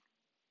Trump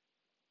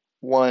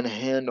won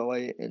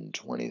handily in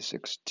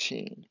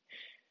 2016.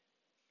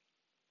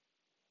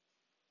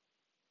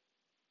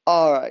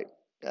 All right.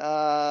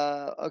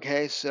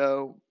 Okay,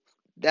 so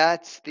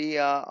That's the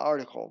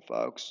article,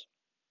 folks.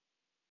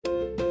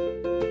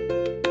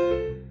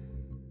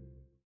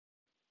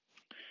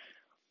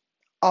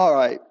 All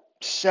right,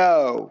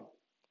 so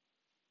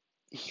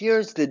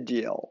here's the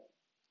deal.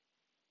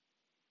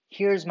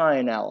 Here's my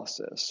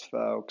analysis,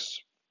 folks.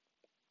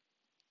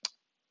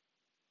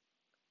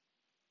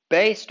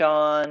 Based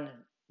on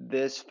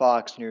this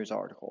Fox News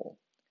article,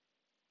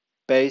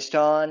 based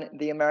on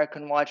the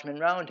American Watchman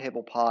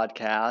Roundtable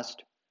podcast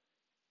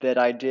that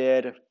I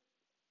did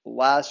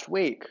last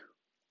week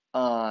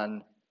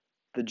on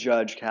the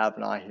Judge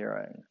Kavanaugh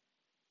hearing,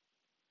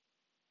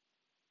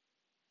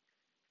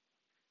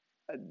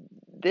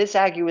 this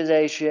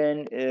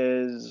accusation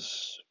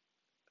is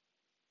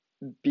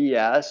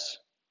BS.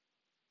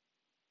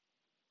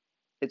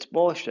 It's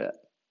bullshit.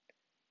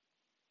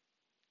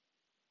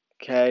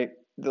 Okay,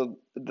 the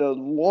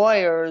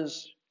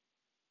lawyers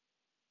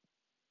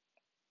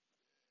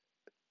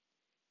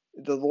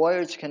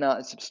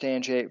cannot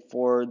substantiate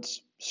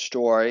Ford's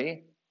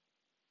story.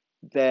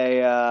 They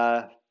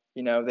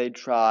they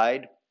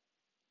tried.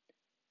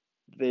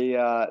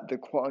 The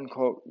quote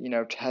unquote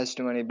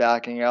testimony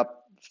backing up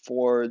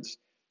Ford's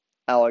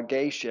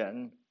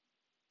allegation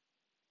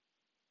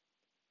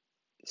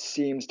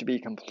seems to be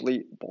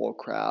complete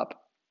bullcrap.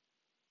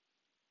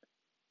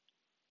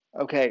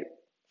 Okay,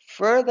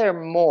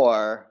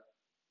 furthermore,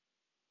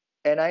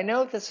 and I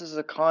know this is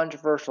a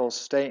controversial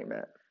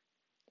statement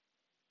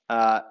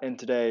in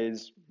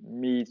today's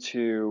Me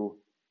Too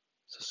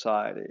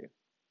society,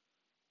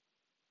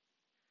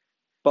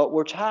 but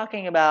we're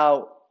talking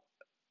about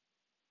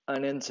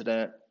an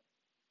incident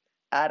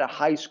at a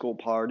high school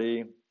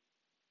party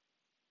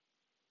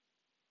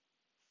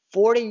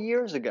 40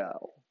 years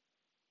ago,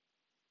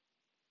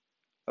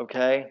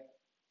 okay,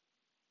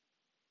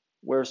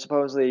 where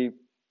supposedly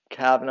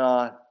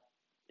Kavanaugh,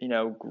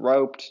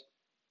 groped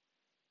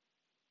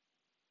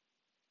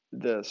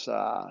this,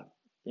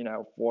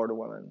 Florida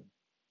woman.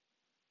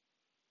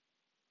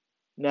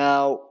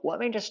 Now, let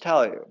me just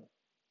tell you,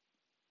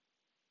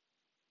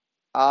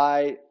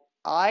 I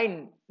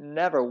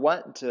never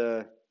went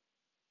to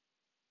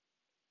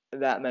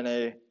that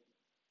many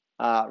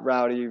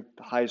rowdy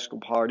high school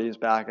parties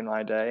back in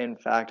my day. In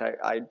fact,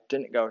 I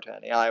didn't go to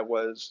any. I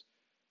was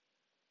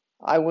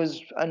a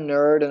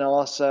nerd and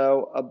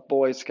also a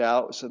Boy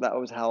Scout, so that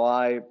was how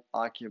I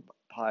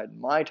occupied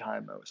my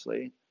time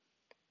mostly.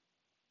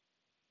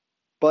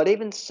 But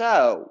even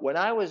so, when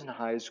I was in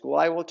high school,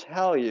 I will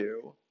tell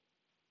you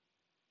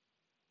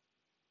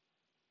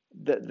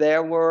that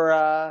there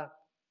were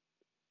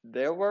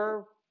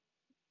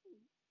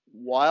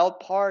wild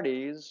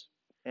parties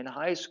in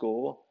high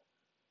school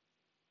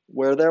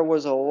where there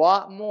was a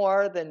lot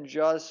more than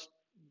just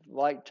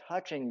like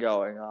touching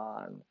going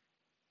on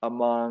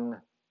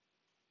among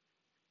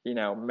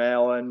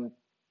male and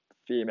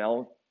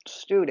female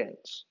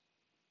students.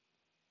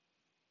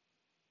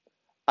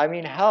 I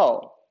mean,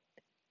 hell,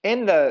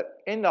 in the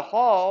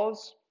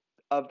halls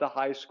of the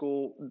high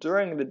school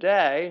during the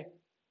day,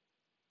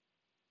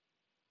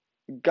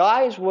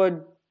 guys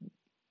would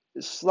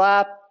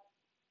slap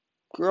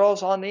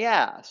girls on the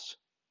ass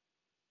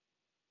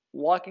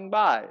walking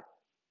by.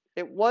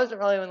 It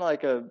wasn't really even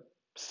like a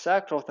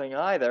sexual thing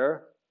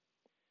either.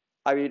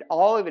 I mean,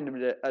 I'll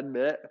even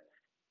admit,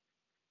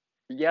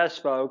 yes,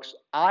 folks,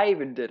 I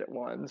even did it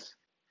once.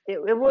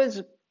 It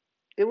was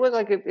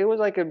like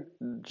a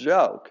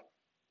joke.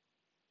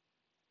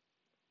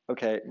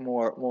 Okay,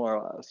 more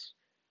or less.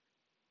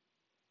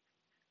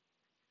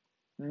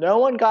 No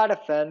one got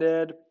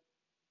offended.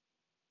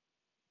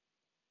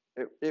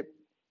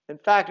 In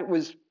fact, it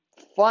was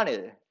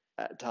funny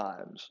at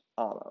times,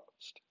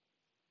 almost.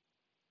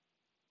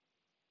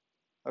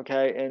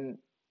 Okay, and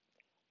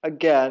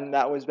again,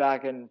 that was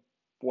back in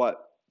what?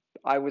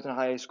 I was in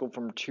high school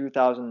from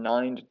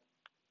 2009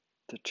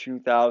 to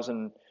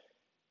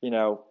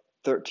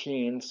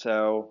 2013,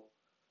 so,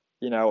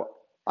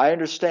 I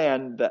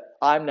understand that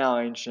I'm now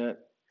ancient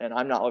and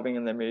I'm not living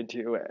in the Me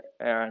Too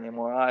era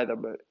anymore either,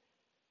 but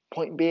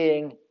point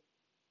being,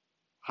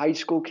 high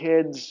school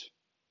kids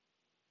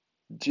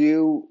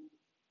do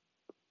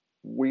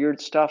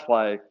weird stuff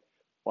like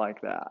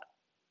that.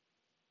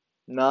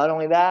 Not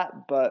only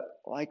that, but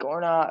like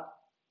or not,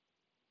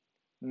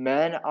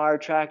 men are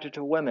attracted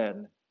to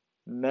women.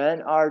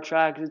 Men are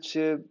attracted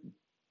to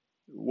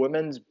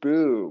women's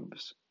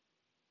boobs.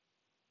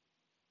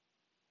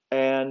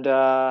 And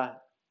there's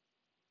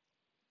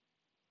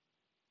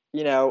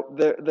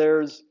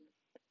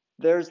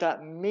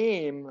that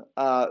meme.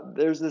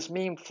 There's this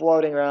meme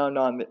floating around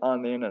on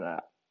the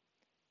internet,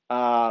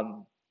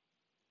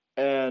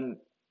 and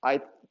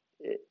I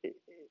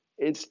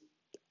it's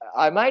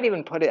I might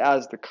even put it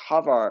as the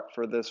cover art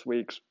for this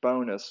week's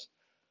bonus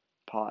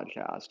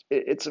podcast.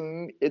 It's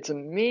a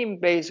meme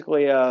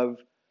basically of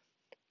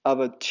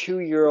a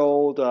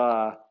 2-year-old.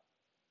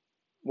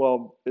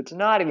 Well, it's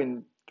not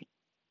even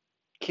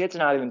kid's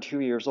not even 2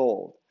 years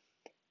old.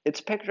 It's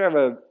a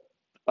picture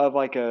of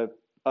like a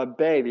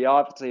baby,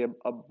 obviously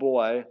a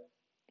boy,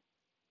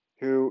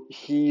 who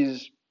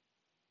he's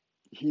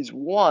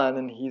one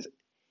and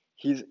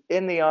he's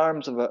in the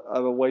arms of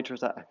a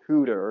waitress at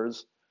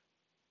Hooters,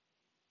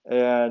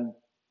 and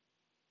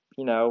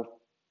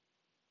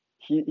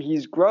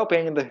he's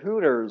groping the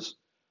Hooters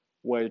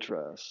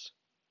waitress,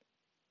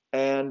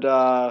 and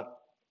the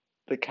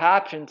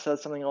caption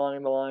says something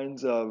along the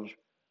lines of,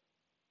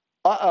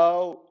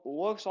 "Uh-oh,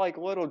 looks like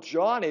little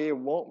Johnny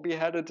won't be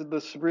headed to the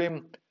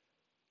Supreme.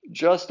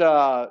 Just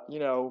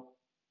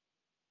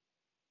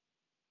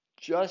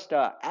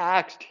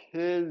axed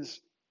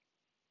his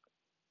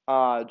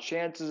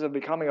chances of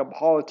becoming a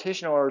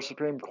politician or a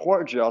Supreme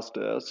Court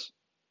justice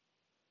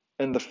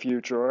in the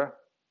future.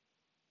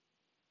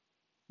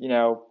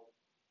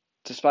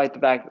 Despite the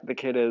fact that the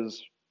kid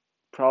is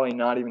probably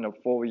not even a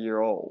full year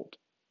old.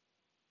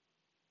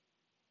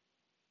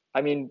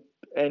 I mean,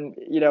 and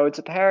it's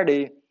a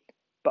parody,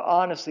 but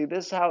honestly,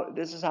 this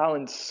is how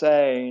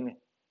insane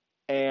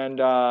and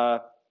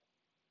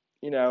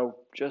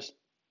just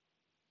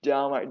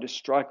downright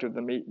destructive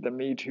the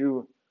Me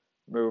Too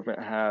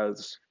movement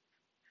has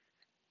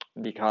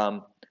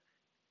become.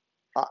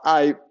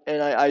 I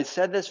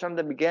said this from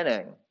the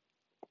beginning.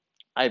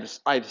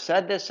 I've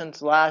said this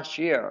since last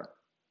year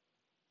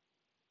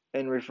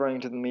in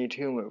referring to the Me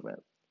Too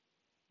movement.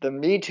 The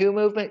Me Too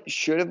movement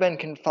should have been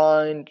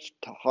confined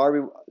to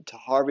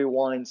Harvey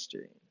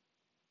Weinstein.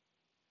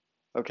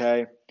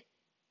 Okay?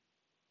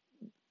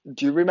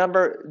 Do you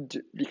remember?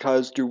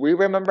 Do we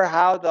remember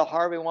how the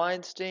Harvey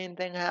Weinstein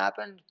thing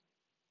happened?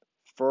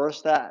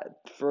 First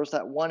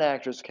that one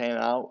actress came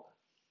out,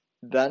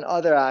 then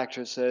other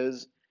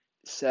actresses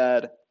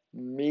said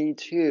 "Me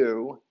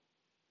Too,"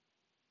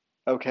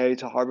 okay,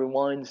 to Harvey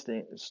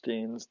Weinstein's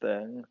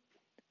thing,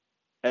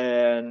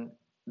 and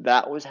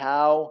that was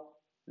how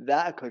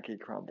that cookie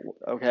crumbled.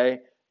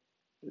 Okay,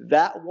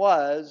 that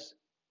was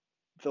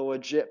the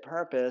legit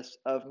purpose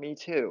of Me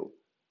Too.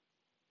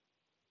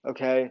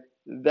 Okay,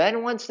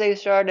 then once they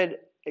started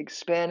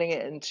expanding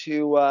it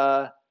into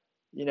a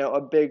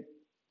big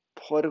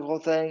political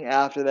thing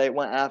after they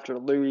went after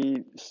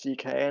Louis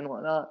C.K. and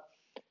whatnot,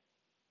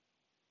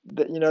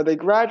 they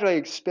gradually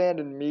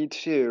expanded Me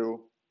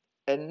Too,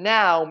 and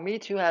now Me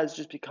Too has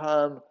just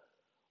become,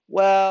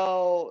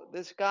 well,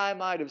 this guy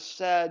might have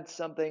said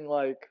something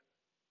like,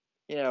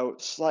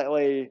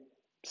 slightly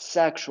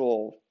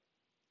sexual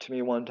to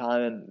me one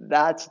time, and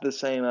that's the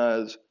same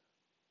as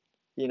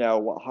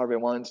what Harvey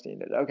Weinstein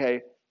did.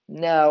 Okay,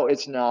 no,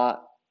 it's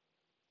not.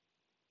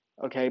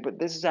 Okay, but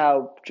this is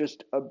how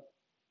just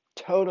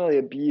totally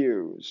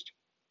abused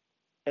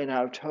and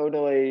how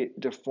totally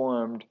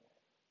deformed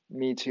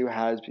Me Too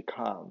has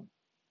become.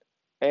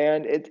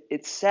 And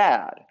it's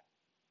sad.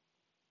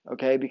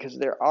 Okay, because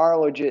there are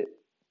legit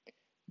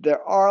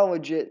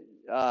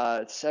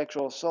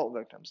sexual assault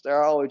victims.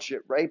 There are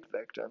legit rape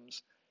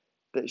victims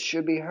that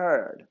should be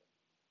heard.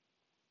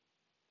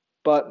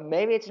 But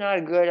maybe it's not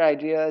a good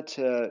idea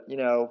to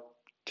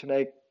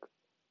make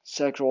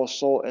sexual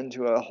assault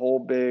into a whole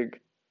big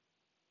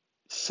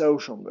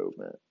social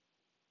movement.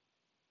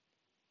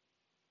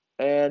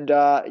 And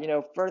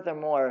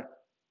furthermore,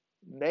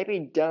 maybe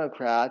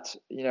Democrats,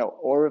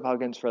 or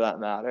Republicans for that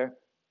matter,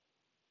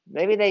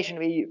 maybe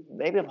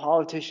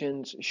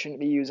politicians shouldn't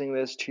be using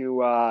this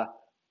to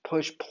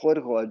push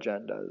political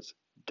agendas.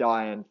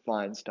 Dianne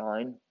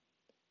Feinstein.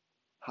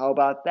 How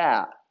about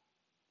that?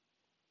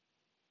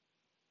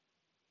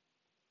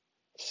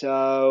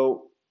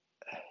 So,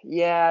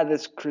 yeah,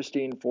 this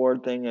Christine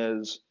Ford thing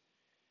is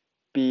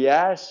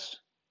BS,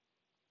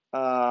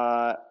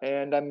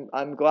 and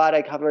I'm glad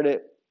I covered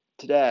it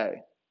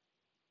today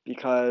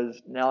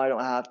because now I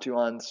don't have to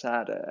on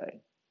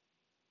Saturday.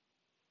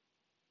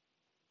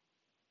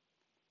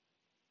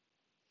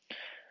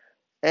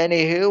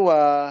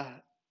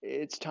 Anywho,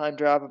 it's time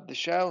to wrap up the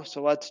show,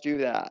 so let's do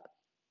that.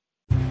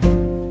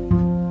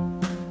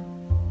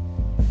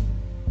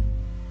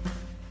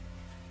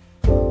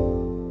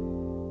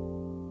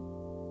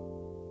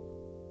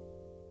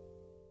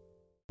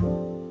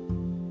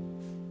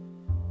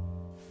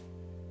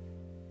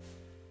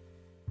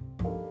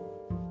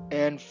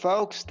 And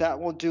folks, that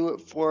will do it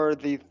for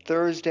the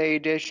Thursday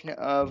edition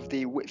of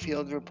the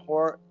Whitfield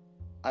Report.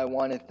 I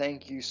want to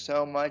thank you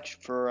so much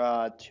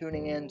for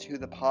tuning in to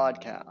the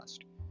podcast.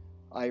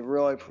 I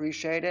really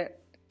appreciate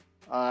it.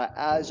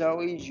 As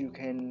always, you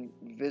can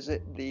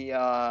visit the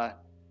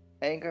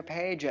Anchor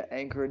page at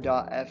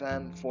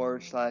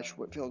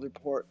anchor.fm/Whitfield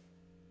Report.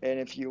 And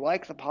if you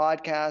like the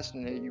podcast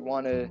and you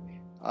want to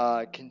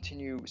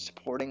continue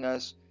supporting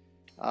us,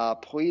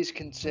 please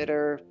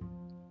consider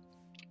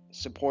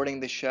supporting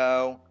the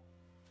show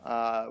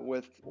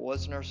with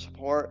listener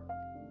support.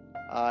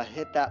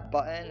 Hit that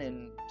button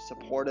and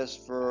support us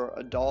for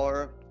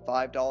 $1,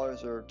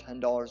 $5, or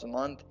 $10 a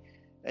month.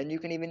 And you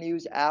can even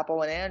use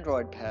Apple and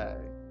Android Pay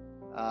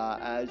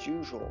as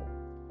usual.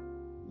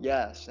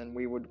 Yes, and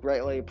we would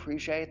greatly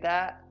appreciate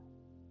that.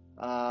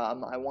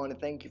 I want to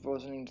thank you for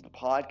listening to the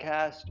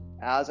podcast.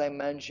 As I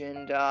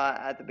mentioned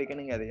at the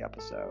beginning of the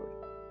episode,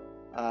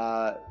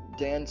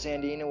 Dan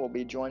Sandino will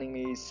be joining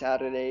me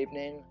Saturday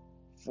evening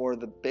for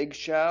the big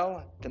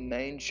show, the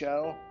main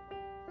show.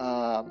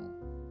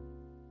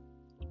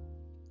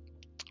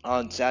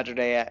 on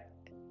Saturday at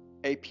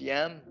 8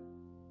 p.m.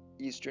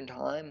 Eastern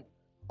Time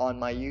on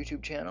my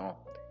YouTube channel.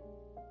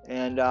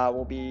 And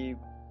we'll be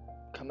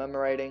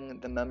commemorating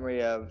the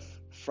memory of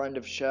friend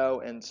of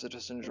show and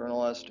citizen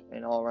journalist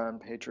and all-around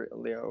patriot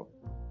Leo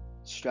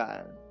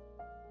Stratton.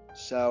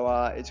 So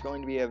it's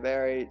going to be a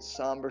very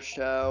somber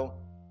show,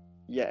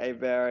 yet a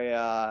very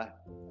I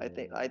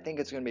think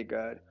it's going to be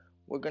good.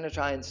 We're going to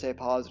try and stay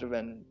positive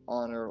and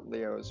honor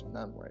Leo's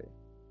memory.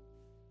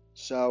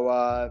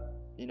 So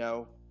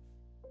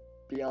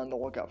be on the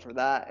lookout for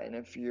that. And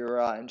if you're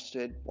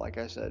interested, like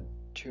I said,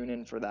 tune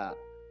in for that.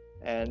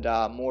 And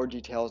more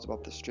details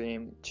about the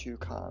stream to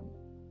come.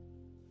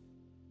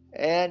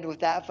 And with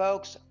that,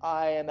 folks,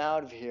 I am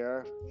out of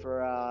here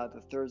for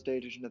the Thursday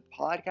edition of the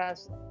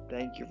podcast.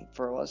 Thank you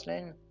for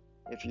listening.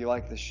 If you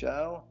like the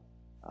show,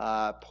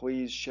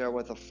 please share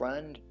with a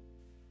friend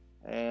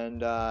and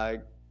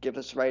give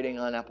us a rating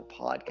on Apple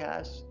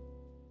Podcasts.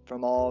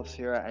 From all of us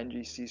here at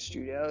NGC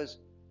Studios,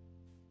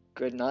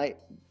 good night,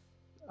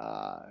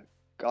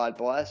 God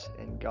bless,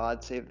 and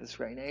God save this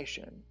great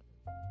nation.